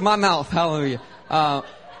doors of my mouth. Hallelujah.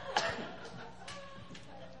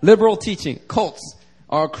 Liberal teaching, cults,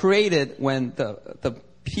 are created when the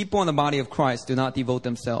people in the body of Christ do not devote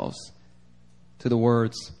themselves to the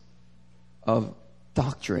words of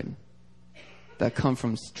doctrine that come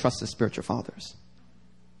from trusted spiritual fathers.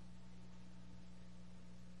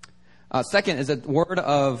 Second is a word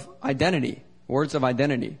of identity. Words of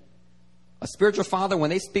identity. A spiritual father, when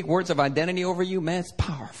they speak words of identity over you, man, it's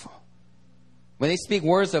powerful. When they speak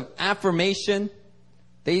words of affirmation,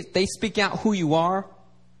 they speak out who you are.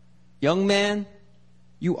 Young man,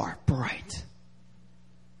 you are bright.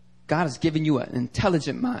 God has given you an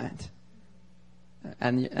intelligent mind.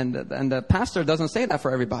 And the pastor doesn't say that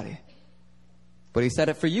for everybody. But he said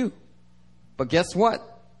it for you. But guess what?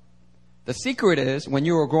 The secret is, when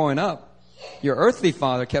you were growing up, your earthly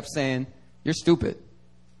father kept saying, you're stupid.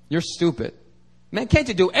 You're stupid. Man, can't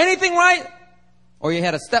you do anything right? Or you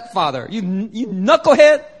had a stepfather. You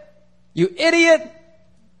knucklehead. You idiot.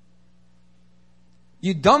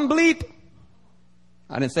 You dumb bleep.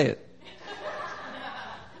 I didn't say it.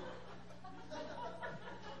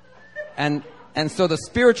 And so the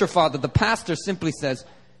spiritual father, the pastor, simply says,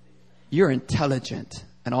 you're intelligent.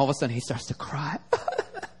 And all of a sudden he starts to cry.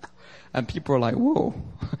 And people are like, whoa,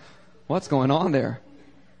 what's going on there?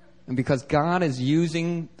 And because God is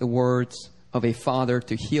using the words of a father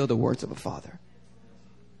to heal the words of a father.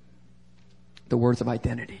 The words of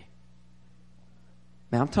identity.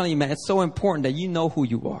 Man, I'm telling you, man, it's so important that you know who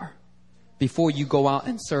you are before you go out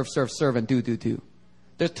and serve, and do.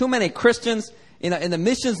 There's too many Christians in the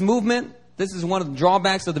missions movement. This is one of the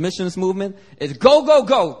drawbacks of the missions movement. Is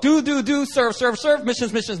go, do, serve,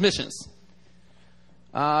 missions.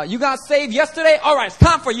 You got saved yesterday? All right, it's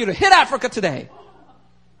time for you to hit Africa today.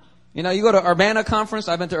 You go to Urbana conference.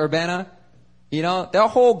 I've been to Urbana. Their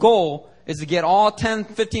whole goal is to get all 10,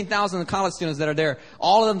 15,000 college students that are there,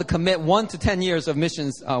 all of them to commit 1 to 10 years of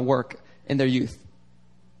missions work in their youth.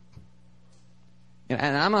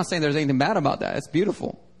 And I'm not saying there's anything bad about that. It's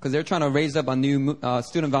beautiful because they're trying to raise up a new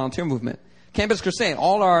student volunteer movement. Campus Crusade,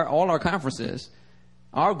 all our conferences,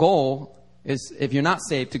 our goal is, if you're not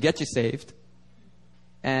saved, to get you saved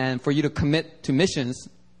and for you to commit to missions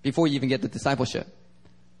before you even get to discipleship.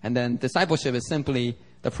 And then discipleship is simply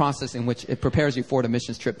the process in which it prepares you for the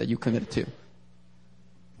missions trip that you committed to.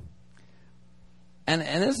 And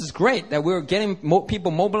this is great that we're getting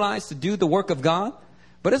people mobilized to do the work of God.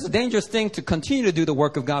 But it's a dangerous thing to continue to do the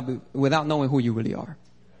work of God without knowing who you really are.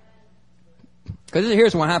 Because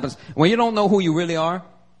here's what happens. When you don't know who you really are,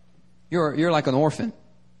 you're like an orphan.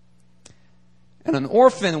 And an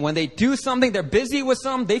orphan, when they do something, they're busy with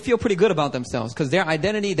something, they feel pretty good about themselves. Because their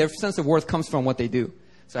identity, their sense of worth comes from what they do.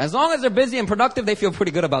 So as long as they're busy and productive, they feel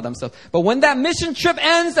pretty good about themselves. But when that mission trip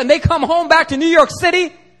ends and they come home back to New York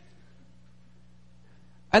City,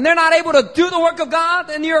 and they're not able to do the work of God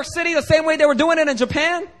in New York City the same way they were doing it in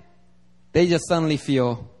Japan, they just suddenly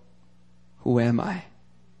feel, who am I?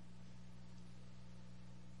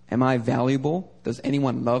 Am I valuable? Does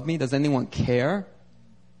anyone love me? Does anyone care?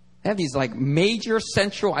 They have these major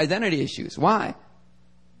central identity issues. Why?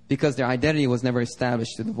 Because their identity was never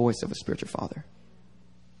established through the voice of a spiritual father.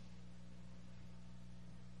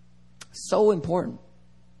 So important.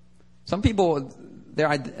 Some people,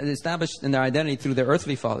 they're established in their identity through their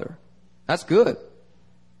earthly father. That's good.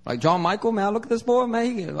 Like John Michael, man, look at this boy,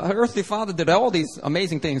 man. Her earthly father did all these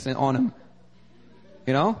amazing things on him.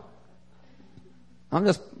 I'm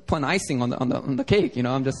just putting icing on the cake.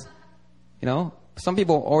 I'm just, Some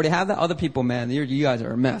people already have that. Other people, man, you guys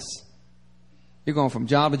are a mess. You're going from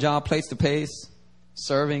job to job, place to place,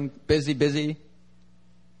 serving, busy.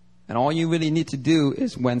 And all you really need to do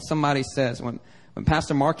is when somebody says, when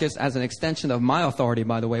Pastor Marcus, as an extension of my authority,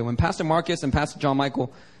 by the way, when Pastor Marcus and Pastor John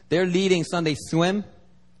Michael, they're leading Sunday swim,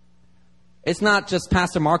 it's not just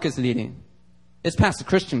Pastor Marcus leading. It's Pastor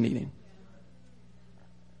Christian leading.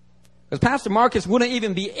 Because Pastor Marcus wouldn't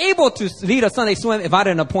even be able to lead a Sunday swim if I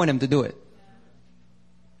didn't appoint him to do it.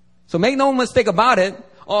 So make no mistake about it.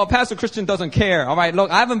 Oh, Pastor Christian doesn't care. All right, look,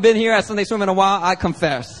 I haven't been here at Sunday swim in a while. I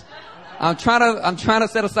confess. I'm trying to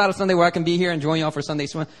set aside a Sunday where I can be here and join y'all for Sunday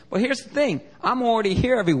swim. But here's the thing. I'm already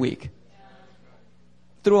here every week.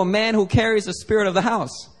 Through a man who carries the spirit of the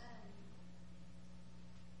house.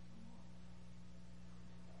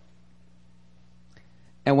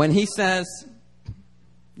 And when he says,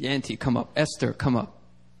 Yanti, come up. Esther, come up.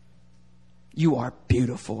 You are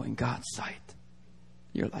beautiful in God's sight.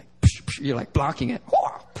 You're like blocking it.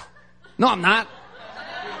 No, I'm not.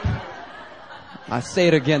 I say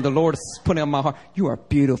it again. The Lord is putting on my heart. You are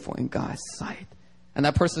beautiful in God's sight. And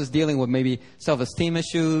that person is dealing with maybe self-esteem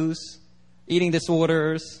issues, eating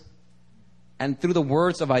disorders. And through the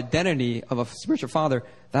words of identity of a spiritual father,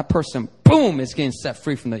 that person, boom, is getting set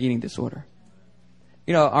free from the eating disorder.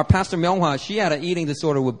 You know, our pastor Myunghwa, she had an eating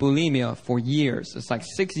disorder with bulimia for years. It's like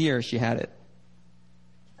 6 years she had it.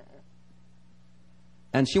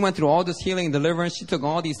 And she went through all this healing and deliverance. She took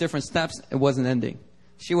all these different steps. It wasn't ending.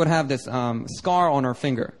 She would have this scar on her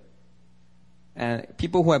finger. And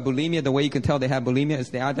people who have bulimia, the way you can tell they have bulimia is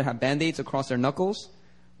they either have Band-Aids across their knuckles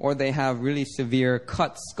or they have really severe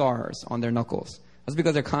cut scars on their knuckles. That's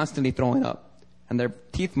because they're constantly throwing up. And their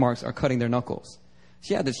teeth marks are cutting their knuckles.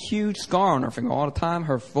 She had this huge scar on her finger all the time.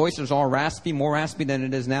 Her voice was all raspy, more raspy than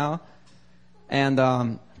it is now.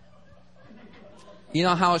 And you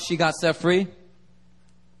know how she got set free?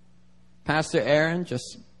 Pastor Aaron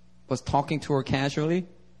just was talking to her casually.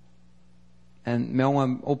 And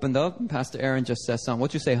Myunghwa opened up, and Pastor Aaron just said something.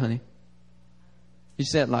 What'd you say, honey? He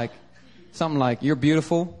said something like, you're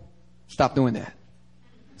beautiful. Stop doing that.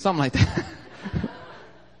 Something like that.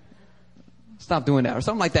 Stop doing that. Or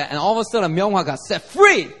something like that. And all of a sudden, Myunghwa got set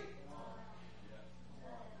free.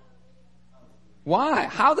 Why?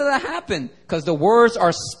 How did that happen? Because the words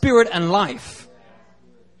are spirit and life.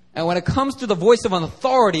 And when it comes to the voice of an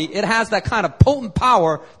authority, it has that kind of potent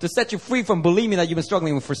power to set you free from bulimia that you've been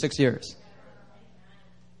struggling with for 6 years.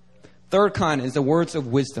 Third kind is the words of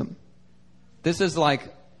wisdom. This is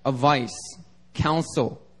like advice,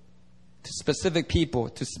 counsel to specific people,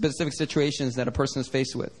 to specific situations that a person is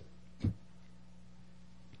faced with.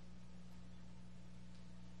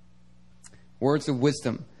 Words of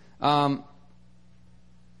wisdom. By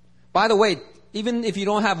the way, even if you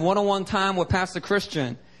don't have one-on-one time with Pastor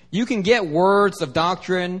Christian, you can get words of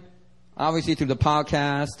doctrine, obviously through the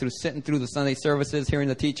podcast, through sitting through the Sunday services, hearing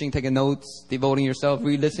the teaching, taking notes, devoting yourself,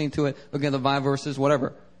 re-listening to it, looking at the Bible verses,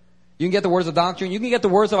 whatever. You can get the words of doctrine. You can get the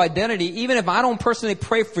words of identity. Even if I don't personally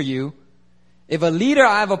pray for you, if a leader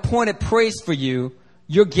I have appointed prays for you,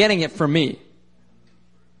 you're getting it from me.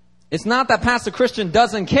 It's not that Pastor Christian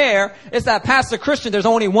doesn't care. It's that Pastor Christian, there's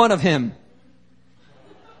only one of him.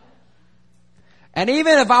 And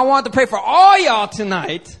even if I want to pray for all y'all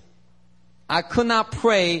tonight, I could not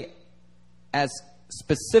pray as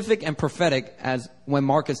specific and prophetic as when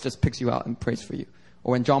Marcus just picks you out and prays for you.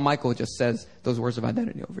 Or when John Michael just says those words of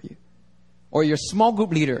identity over you. Or your small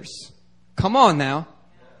group leaders. Come on now.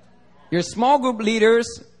 Your small group leaders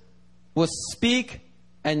will speak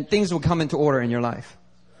and things will come into order in your life.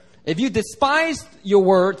 If you despise your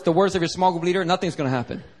words, the words of your small group leader, nothing's going to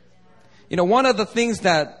happen. You know, one of the things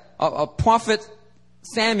that a prophet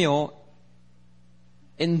Samuel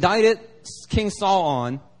indicted King Saul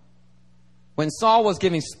on, when Saul was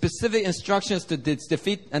giving specific instructions to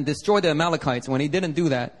defeat and destroy the Amalekites, when he didn't do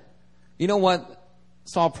that, you know what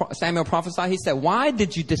Samuel prophesied? He said, why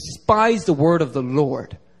did you despise the word of the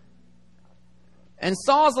Lord? And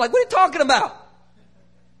Saul's like, what are you talking about?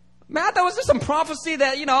 Man, I thought it was just some prophecy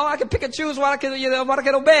that, I could pick and choose what I could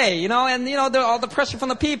obey, and, all the pressure from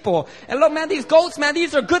the people. And look, man, these goats, man,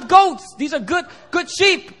 these are good goats. These are good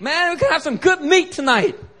sheep. Man, we can have some good meat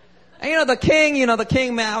tonight. And, the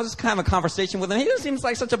king, man, I was just having a conversation with him. He just seems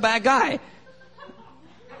like such a bad guy.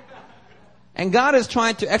 And God is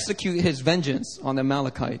trying to execute his vengeance on the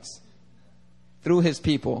Amalekites through his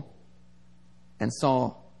people. And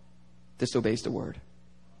Saul disobeys the word.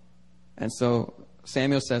 And so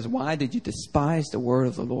Samuel says, why did you despise the word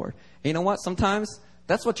of the Lord? And you know what? Sometimes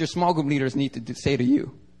that's what your small group leaders need to say to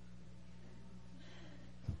you.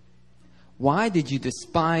 Why did you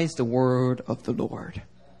despise the word of the Lord?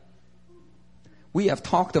 We have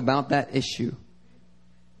talked about that issue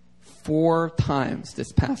 4 times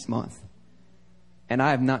this past month. And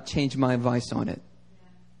I have not changed my advice on it.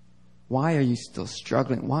 Why are you still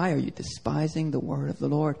struggling? Why are you despising the word of the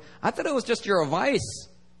Lord? I thought it was just your advice.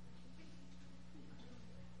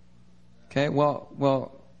 Okay,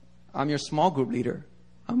 well, I'm your small group leader.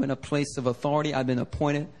 I'm in a place of authority. I've been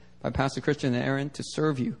appointed by Pastor Christian and Aaron to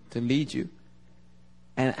serve you, to lead you.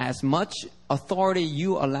 And as much authority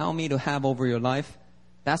you allow me to have over your life,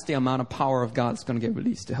 that's the amount of power of God that's going to get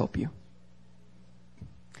released to help you.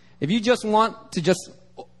 If you just want to just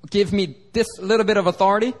give me this little bit of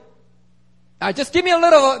authority, just give me a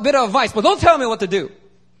little bit of advice, but don't tell me what to do.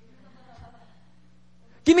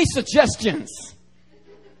 Give me suggestions.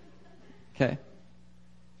 Okay.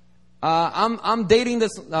 I'm dating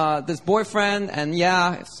this boyfriend, and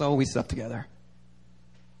yeah, so we slept together.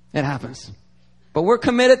 It happens. But we're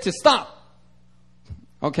committed to stop.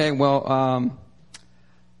 Okay, well,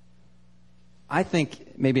 I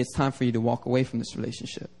think maybe it's time for you to walk away from this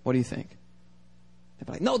relationship. What do you think?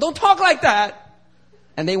 They're like, no, don't talk like that.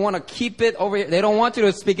 And they want to keep it over here. They don't want you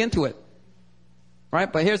to speak into it.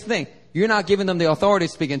 Right? But here's the thing. You're not giving them the authority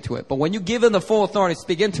to speak into it. But when you give them the full authority to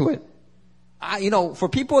speak into it, for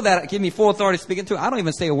people that give me full authority to speak into it, I don't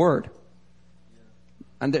even say a word.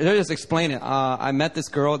 And they're just explaining it. I met this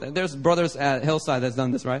girl. There's brothers at Hillside that's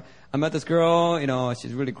done this, right? I met this girl,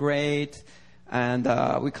 she's really great. And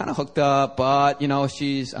we kind of hooked up, but,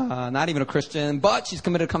 she's not even a Christian, but she's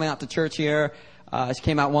committed to coming out to church here. She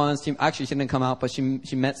came out once. She didn't come out, but she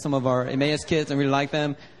met some of our Emmaus kids and really liked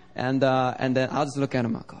them. And then I'll just look at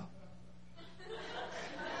them and go.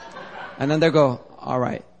 And then they'll go, all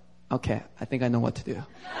right, okay, I think I know what to do.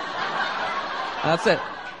 That's it.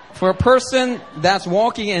 For a person that's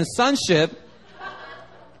walking in sonship,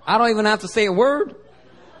 I don't even have to say a word.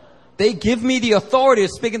 They give me the authority to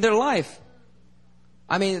speak in their life.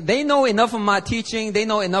 I mean, they know enough of my teaching. They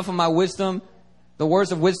know enough of my wisdom, the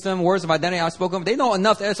words of wisdom, words of identity I've spoken. They know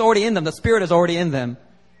enough. It's already in them. The Spirit is already in them.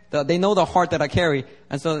 They know the heart that I carry.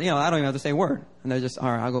 And so, I don't even have to say a word. And they're just,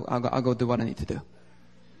 all right, I'll go do what I need to do.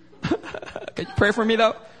 Can you pray for me,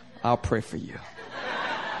 though? I'll pray for you.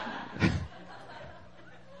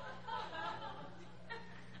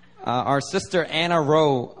 Our sister Anna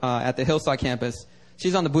Rowe at the Hillside campus,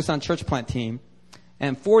 she's on the Busan church plant team.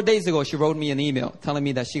 And 4 days ago, she wrote me an email telling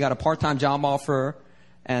me that she got a part-time job offer.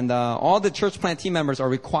 And all the church plant team members are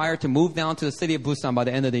required to move down to the city of Busan by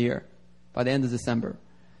the end of the year, by the end of December.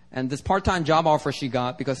 And this part-time job offer she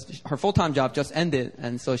got because her full-time job just ended.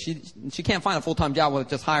 And so she can't find a full-time job with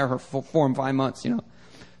just hire her for 4 and 5 months,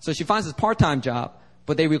 So she finds this part-time job,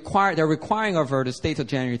 but they're requiring of her to stay till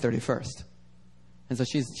January 31st. And so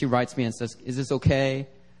she writes me and says, is this okay?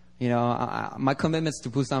 My commitment's to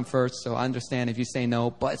Busan first, so I understand if you say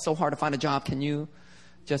no, but it's so hard to find a job. Can you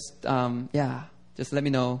just let me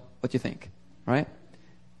know what you think, right?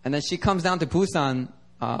 And then she comes down to Busan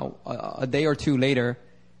a day or two later,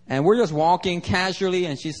 and we're just walking casually,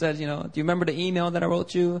 and she says, do you remember the email that I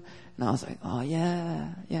wrote you? And I was like, oh,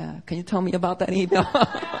 yeah. Can you tell me about that email?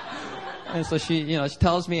 And so she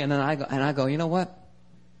tells me, and then I go, you know what?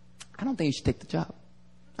 I don't think you should take the job.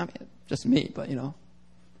 I mean, just me, but,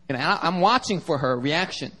 I'm watching for her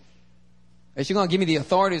reaction. Is she going to give me the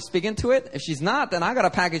authority to speak into it? If she's not, then I got to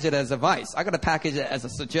package it as advice. I got to package it as a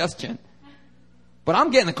suggestion. But I'm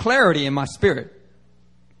getting clarity in my spirit.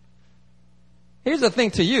 Here's the thing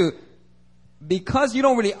to you. Because you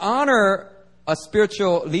don't really honor a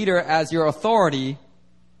spiritual leader as your authority,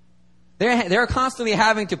 they're constantly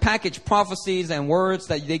having to package prophecies and words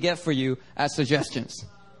that they get for you as suggestions.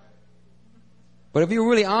 But if you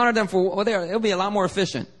really honor them for what they are, it'll be a lot more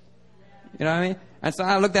efficient. You know what I mean? And so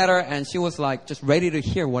I looked at her, and she was like just ready to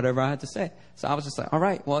hear whatever I had to say. So I was just like, all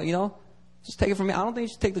right, well, just take it from me. I don't think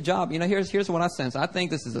you should take the job. Here's what I sense. I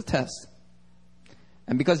think this is a test.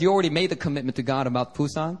 And because you already made the commitment to God about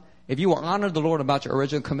Busan, if you will honor the Lord about your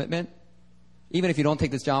original commitment, even if you don't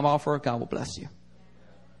take this job offer, God will bless you.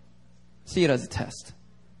 See it as a test.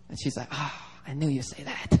 And she's like, I knew you'd say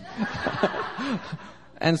that.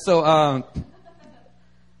 And so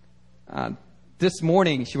this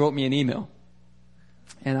morning, she wrote me an email.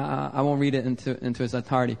 And I won't read it into its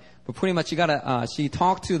entirety. But pretty much she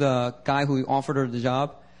talked to the guy who offered her the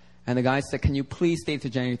job. And the guy said, can you please stay to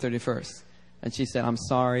January 31st? And she said, I'm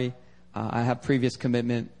sorry. I have previous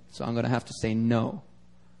commitment, so I'm going to have to say no.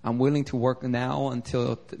 I'm willing to work now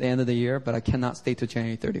until the end of the year, but I cannot stay to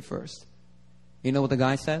January 31st. You know what the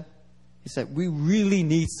guy said? He said, we really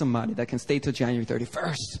need somebody that can stay till January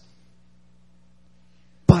 31st.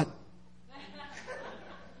 But,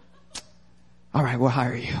 all right, we'll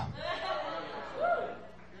hire you.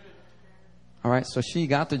 All right, so she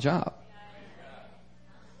got the job.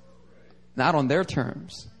 Not on their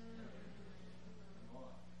terms,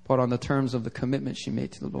 but on the terms of the commitment she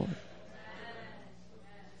made to the Lord.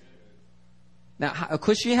 Now,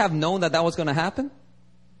 could she have known that that was going to happen?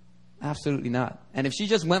 Absolutely not. And if she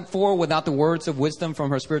just went forward without the words of wisdom from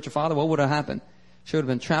her spiritual father, what would have happened? She would have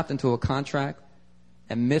been trapped into a contract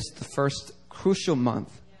and missed the first crucial month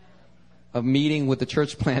of meeting with the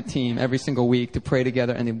church plant team every single week to pray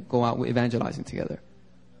together and then go out evangelizing together.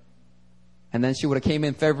 And then she would have came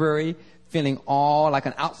in February feeling all like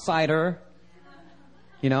an outsider,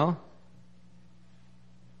 you know?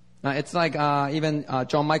 Now, it's like even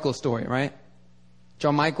John Michael's story, right?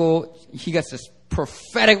 John Michael, he gets this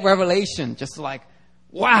prophetic revelation, just like,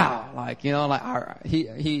 wow, like, you know, like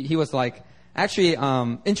he was like actually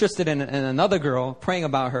interested in another girl, praying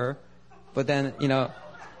about her, but then, you know,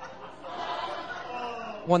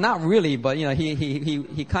 well, not really, but you know,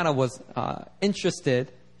 he kind of was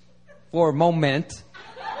interested for a moment,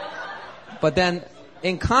 but then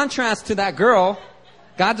in contrast to that girl,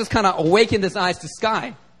 God just kind of awakened his eyes to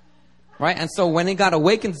sky. Right? And so when he got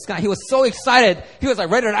awakened to Sky, he was so excited. He was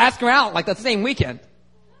like ready to ask her out like that same weekend.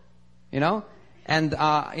 You know? And,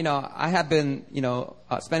 you know, I had been, you know,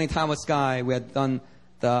 spending time with Sky. We had done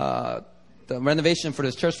the renovation for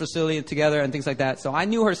this church facility together and things like that. So I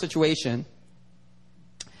knew her situation.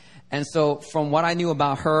 And so from what I knew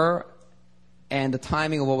about her and the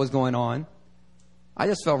timing of what was going on, I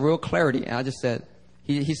just felt real clarity. And I just said,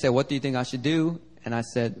 he said, what do you think I should do? And I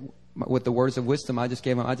said, with the words of wisdom I just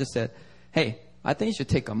gave him, I just said, hey, I think you should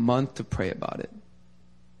take a month to pray about it.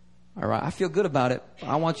 All right, I feel good about it, but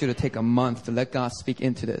I want you to take a month to let God speak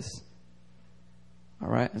into this. All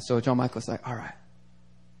right, and so John Michael's like, all right,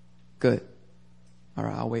 good. All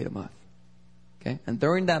right, I'll wait a month. Okay, and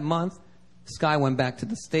during that month, Sky went back to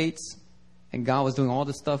the States, and God was doing all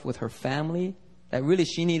this stuff with her family that really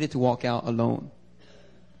she needed to walk out alone.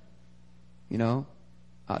 You know,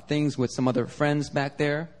 things with some other friends back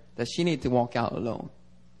there that she needed to walk out alone.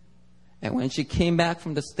 And when she came back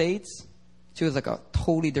from the States, she was like a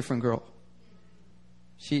totally different girl.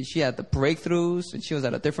 She had the breakthroughs, and she was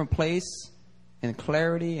at a different place in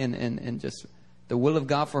clarity and just the will of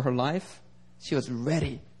God for her life. She was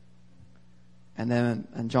ready.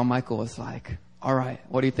 And John Michael was like, all right,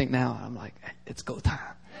 what do you think now? I'm like, it's go time.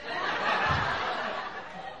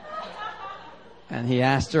 And he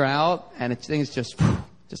asked her out, and things just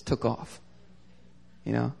took off.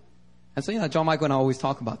 You know? And so, you know, John Michael and I always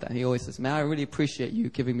talk about that. He always says, man, I really appreciate you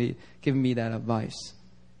giving me that advice.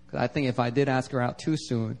 Because I think if I did ask her out too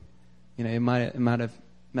soon, you know, it might have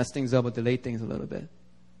messed things up or delayed things a little bit.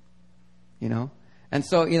 You know? And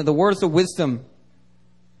so, you know, the words of wisdom,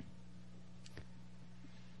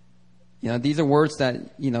 you know, these are words that,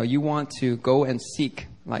 you know, you want to go and seek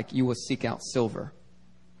like you would seek out silver.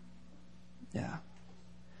 Yeah.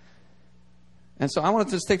 And so I want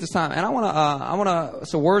to just take this time, and I want to,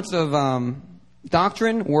 so words of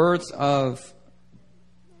doctrine, words of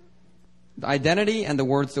identity, and the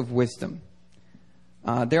words of wisdom.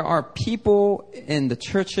 There are people in the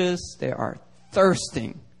churches, they are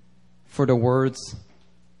thirsting for the words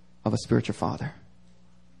of a spiritual father.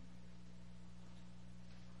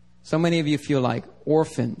 So many of you feel like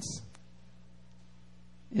orphans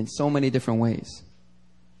in so many different ways.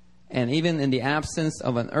 And even in the absence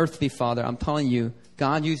of an earthly father, I'm telling you,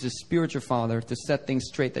 God used a spiritual father to set things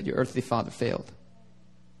straight that your earthly father failed.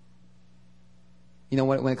 You know,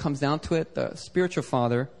 when it comes down to it, the spiritual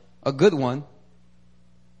father, a good one,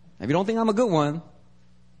 if you don't think I'm a good one,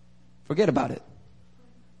 forget about it.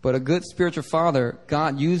 But a good spiritual father,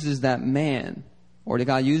 God uses that man, or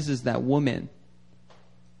God uses that woman,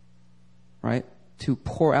 right, to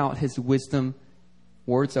pour out his wisdom,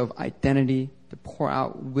 words of identity, to pour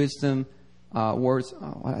out wisdom, words,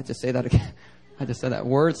 why did I just say that again? I just said that.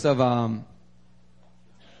 Words of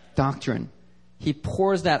doctrine. He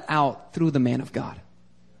pours that out through the man of God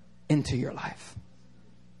into your life.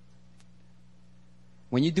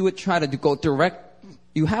 When you do it, try to go direct.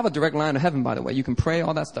 You have a direct line to heaven, by the way. You can pray,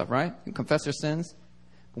 all that stuff, right? You can confess your sins.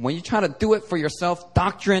 But when you try to do it for yourself,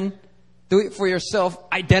 doctrine, do it for yourself,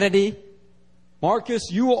 identity. Marcus,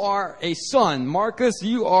 you are a son. Marcus,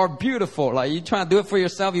 you are beautiful. Like, you try to do it for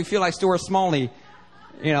yourself, you feel like Stuart Smalley,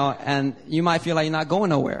 you know, and you might feel like you're not going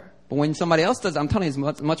nowhere. But when somebody else does, I'm telling you,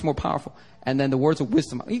 it's much more powerful. And then the words of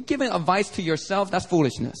wisdom. You giving advice to yourself, that's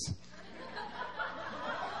foolishness.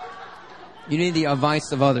 You need the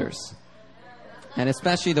advice of others. And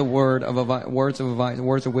especially the words of advice,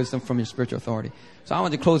 words of wisdom from your spiritual authority. So I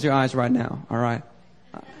want you to close your eyes right now, all right?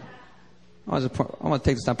 I want to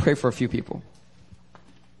take this time, pray for a few people.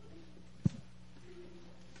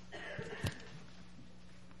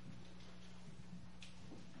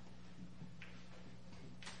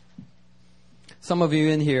 Some of you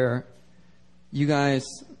in here, you guys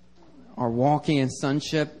are walking in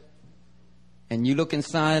sonship, and you look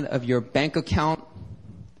inside of your bank account,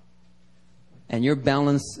 and your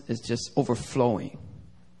balance is just overflowing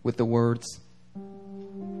with the words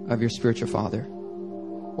of your spiritual father.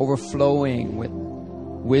 Overflowing with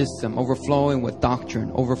wisdom, overflowing with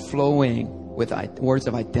doctrine, overflowing with words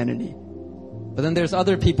of identity. But then there's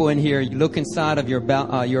other people in here, you look inside of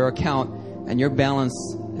your account, and your balance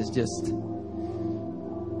is just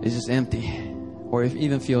empty. Or it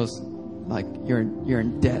even feels like you're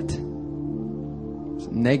in debt. It's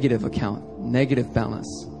a negative account, negative balance.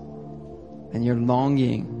 And you're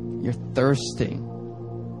longing, you're thirsting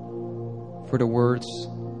for the words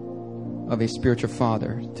of a spiritual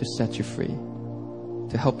father to set you free,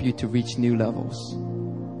 to help you to reach new levels,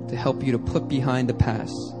 to help you to put behind the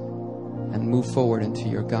past and move forward into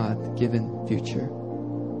your God-given future.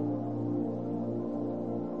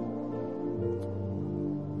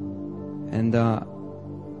 And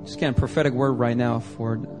just getting a prophetic word right now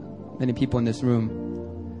for many people in this room.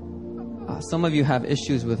 Some of you have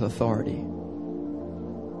issues with authority.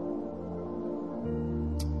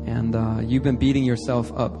 And you've been beating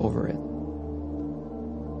yourself up over it.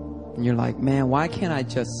 And you're like, man, why can't I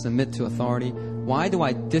just submit to authority? Why do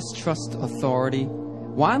I distrust authority?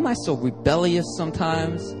 Why am I so rebellious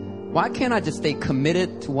sometimes? Why can't I just stay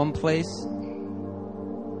committed to one place?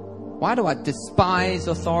 Why do I despise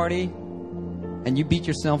authority? And you beat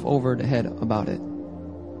yourself over the head about it.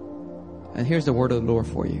 And here's the word of the Lord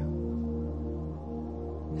for you.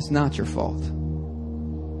 It's not your fault.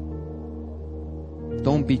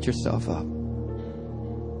 Don't beat yourself up.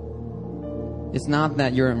 It's not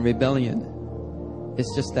that you're in rebellion.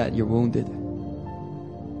 It's just that you're wounded.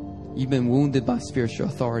 You've been wounded by spiritual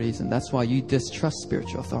authorities, and that's why you distrust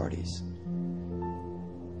spiritual authorities.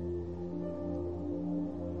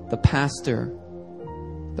 The pastor,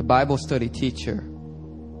 the Bible study teacher,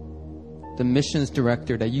 the missions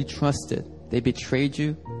director that you trusted, they betrayed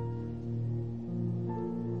you.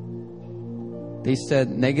 They said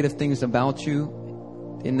negative things about you.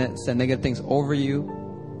 They said negative things over you.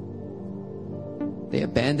 They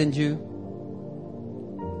abandoned you.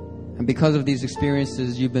 And because of these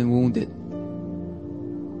experiences, you've been wounded.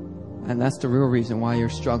 And that's the real reason why you're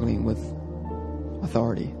struggling with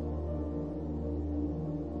authority.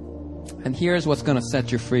 And here's what's going to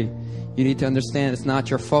set you free. You need to understand it's not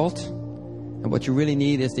your fault. And what you really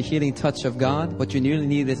need is the healing touch of God. What you really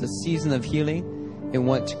need is a season of healing in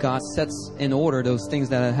what God sets in order, those things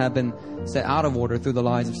that have been set out of order through the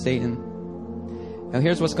lies of Satan. Now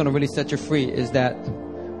here's what's going to really set you free is that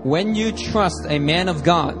when you trust a man of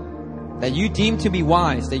God that you deem to be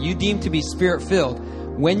wise, that you deem to be spirit-filled,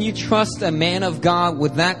 when you trust a man of God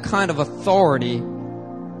with that kind of authority,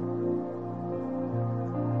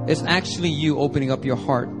 it's actually you opening up your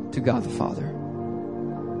heart to God the Father.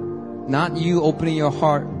 Not you opening your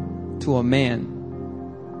heart to a man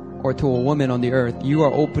or to a woman on the earth. You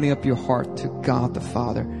are opening up your heart to God the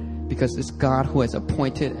Father, because it's God who has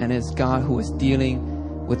appointed, and it's God who is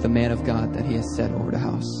dealing with the man of God that He has set over the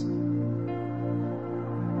house.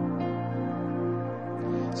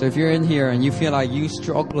 So if you're in here and you feel like you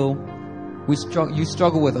struggle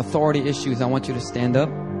with authority issues, I want you to stand up.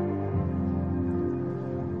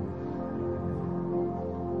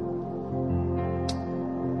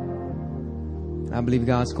 I believe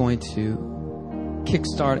God's going to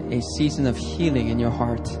kickstart a season of healing in your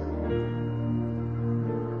heart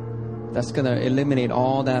that's going to eliminate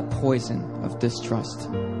all that poison of distrust.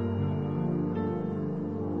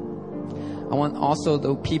 I want also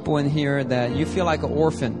the people in here that you feel like an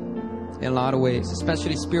orphan in a lot of ways,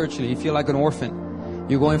 especially spiritually. You feel like an orphan.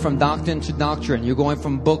 You're going from doctrine to doctrine. You're going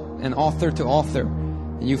from book and author to author,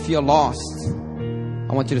 and you feel lost.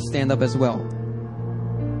 I want you to stand up as well.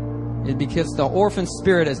 Because the orphan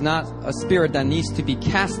spirit is not a spirit that needs to be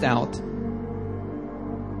cast out.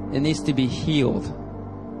 It needs to be healed.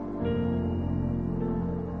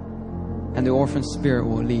 And the orphan spirit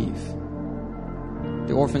will leave.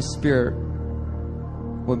 The orphan spirit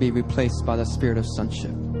will be replaced by the spirit of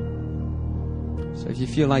sonship. So if you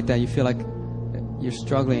feel like that, you feel like you're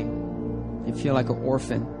struggling, you feel like an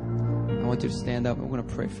orphan, I want you to stand up and we're going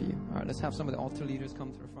to pray for you. All right, let's have some of the altar leaders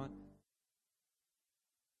come to the front.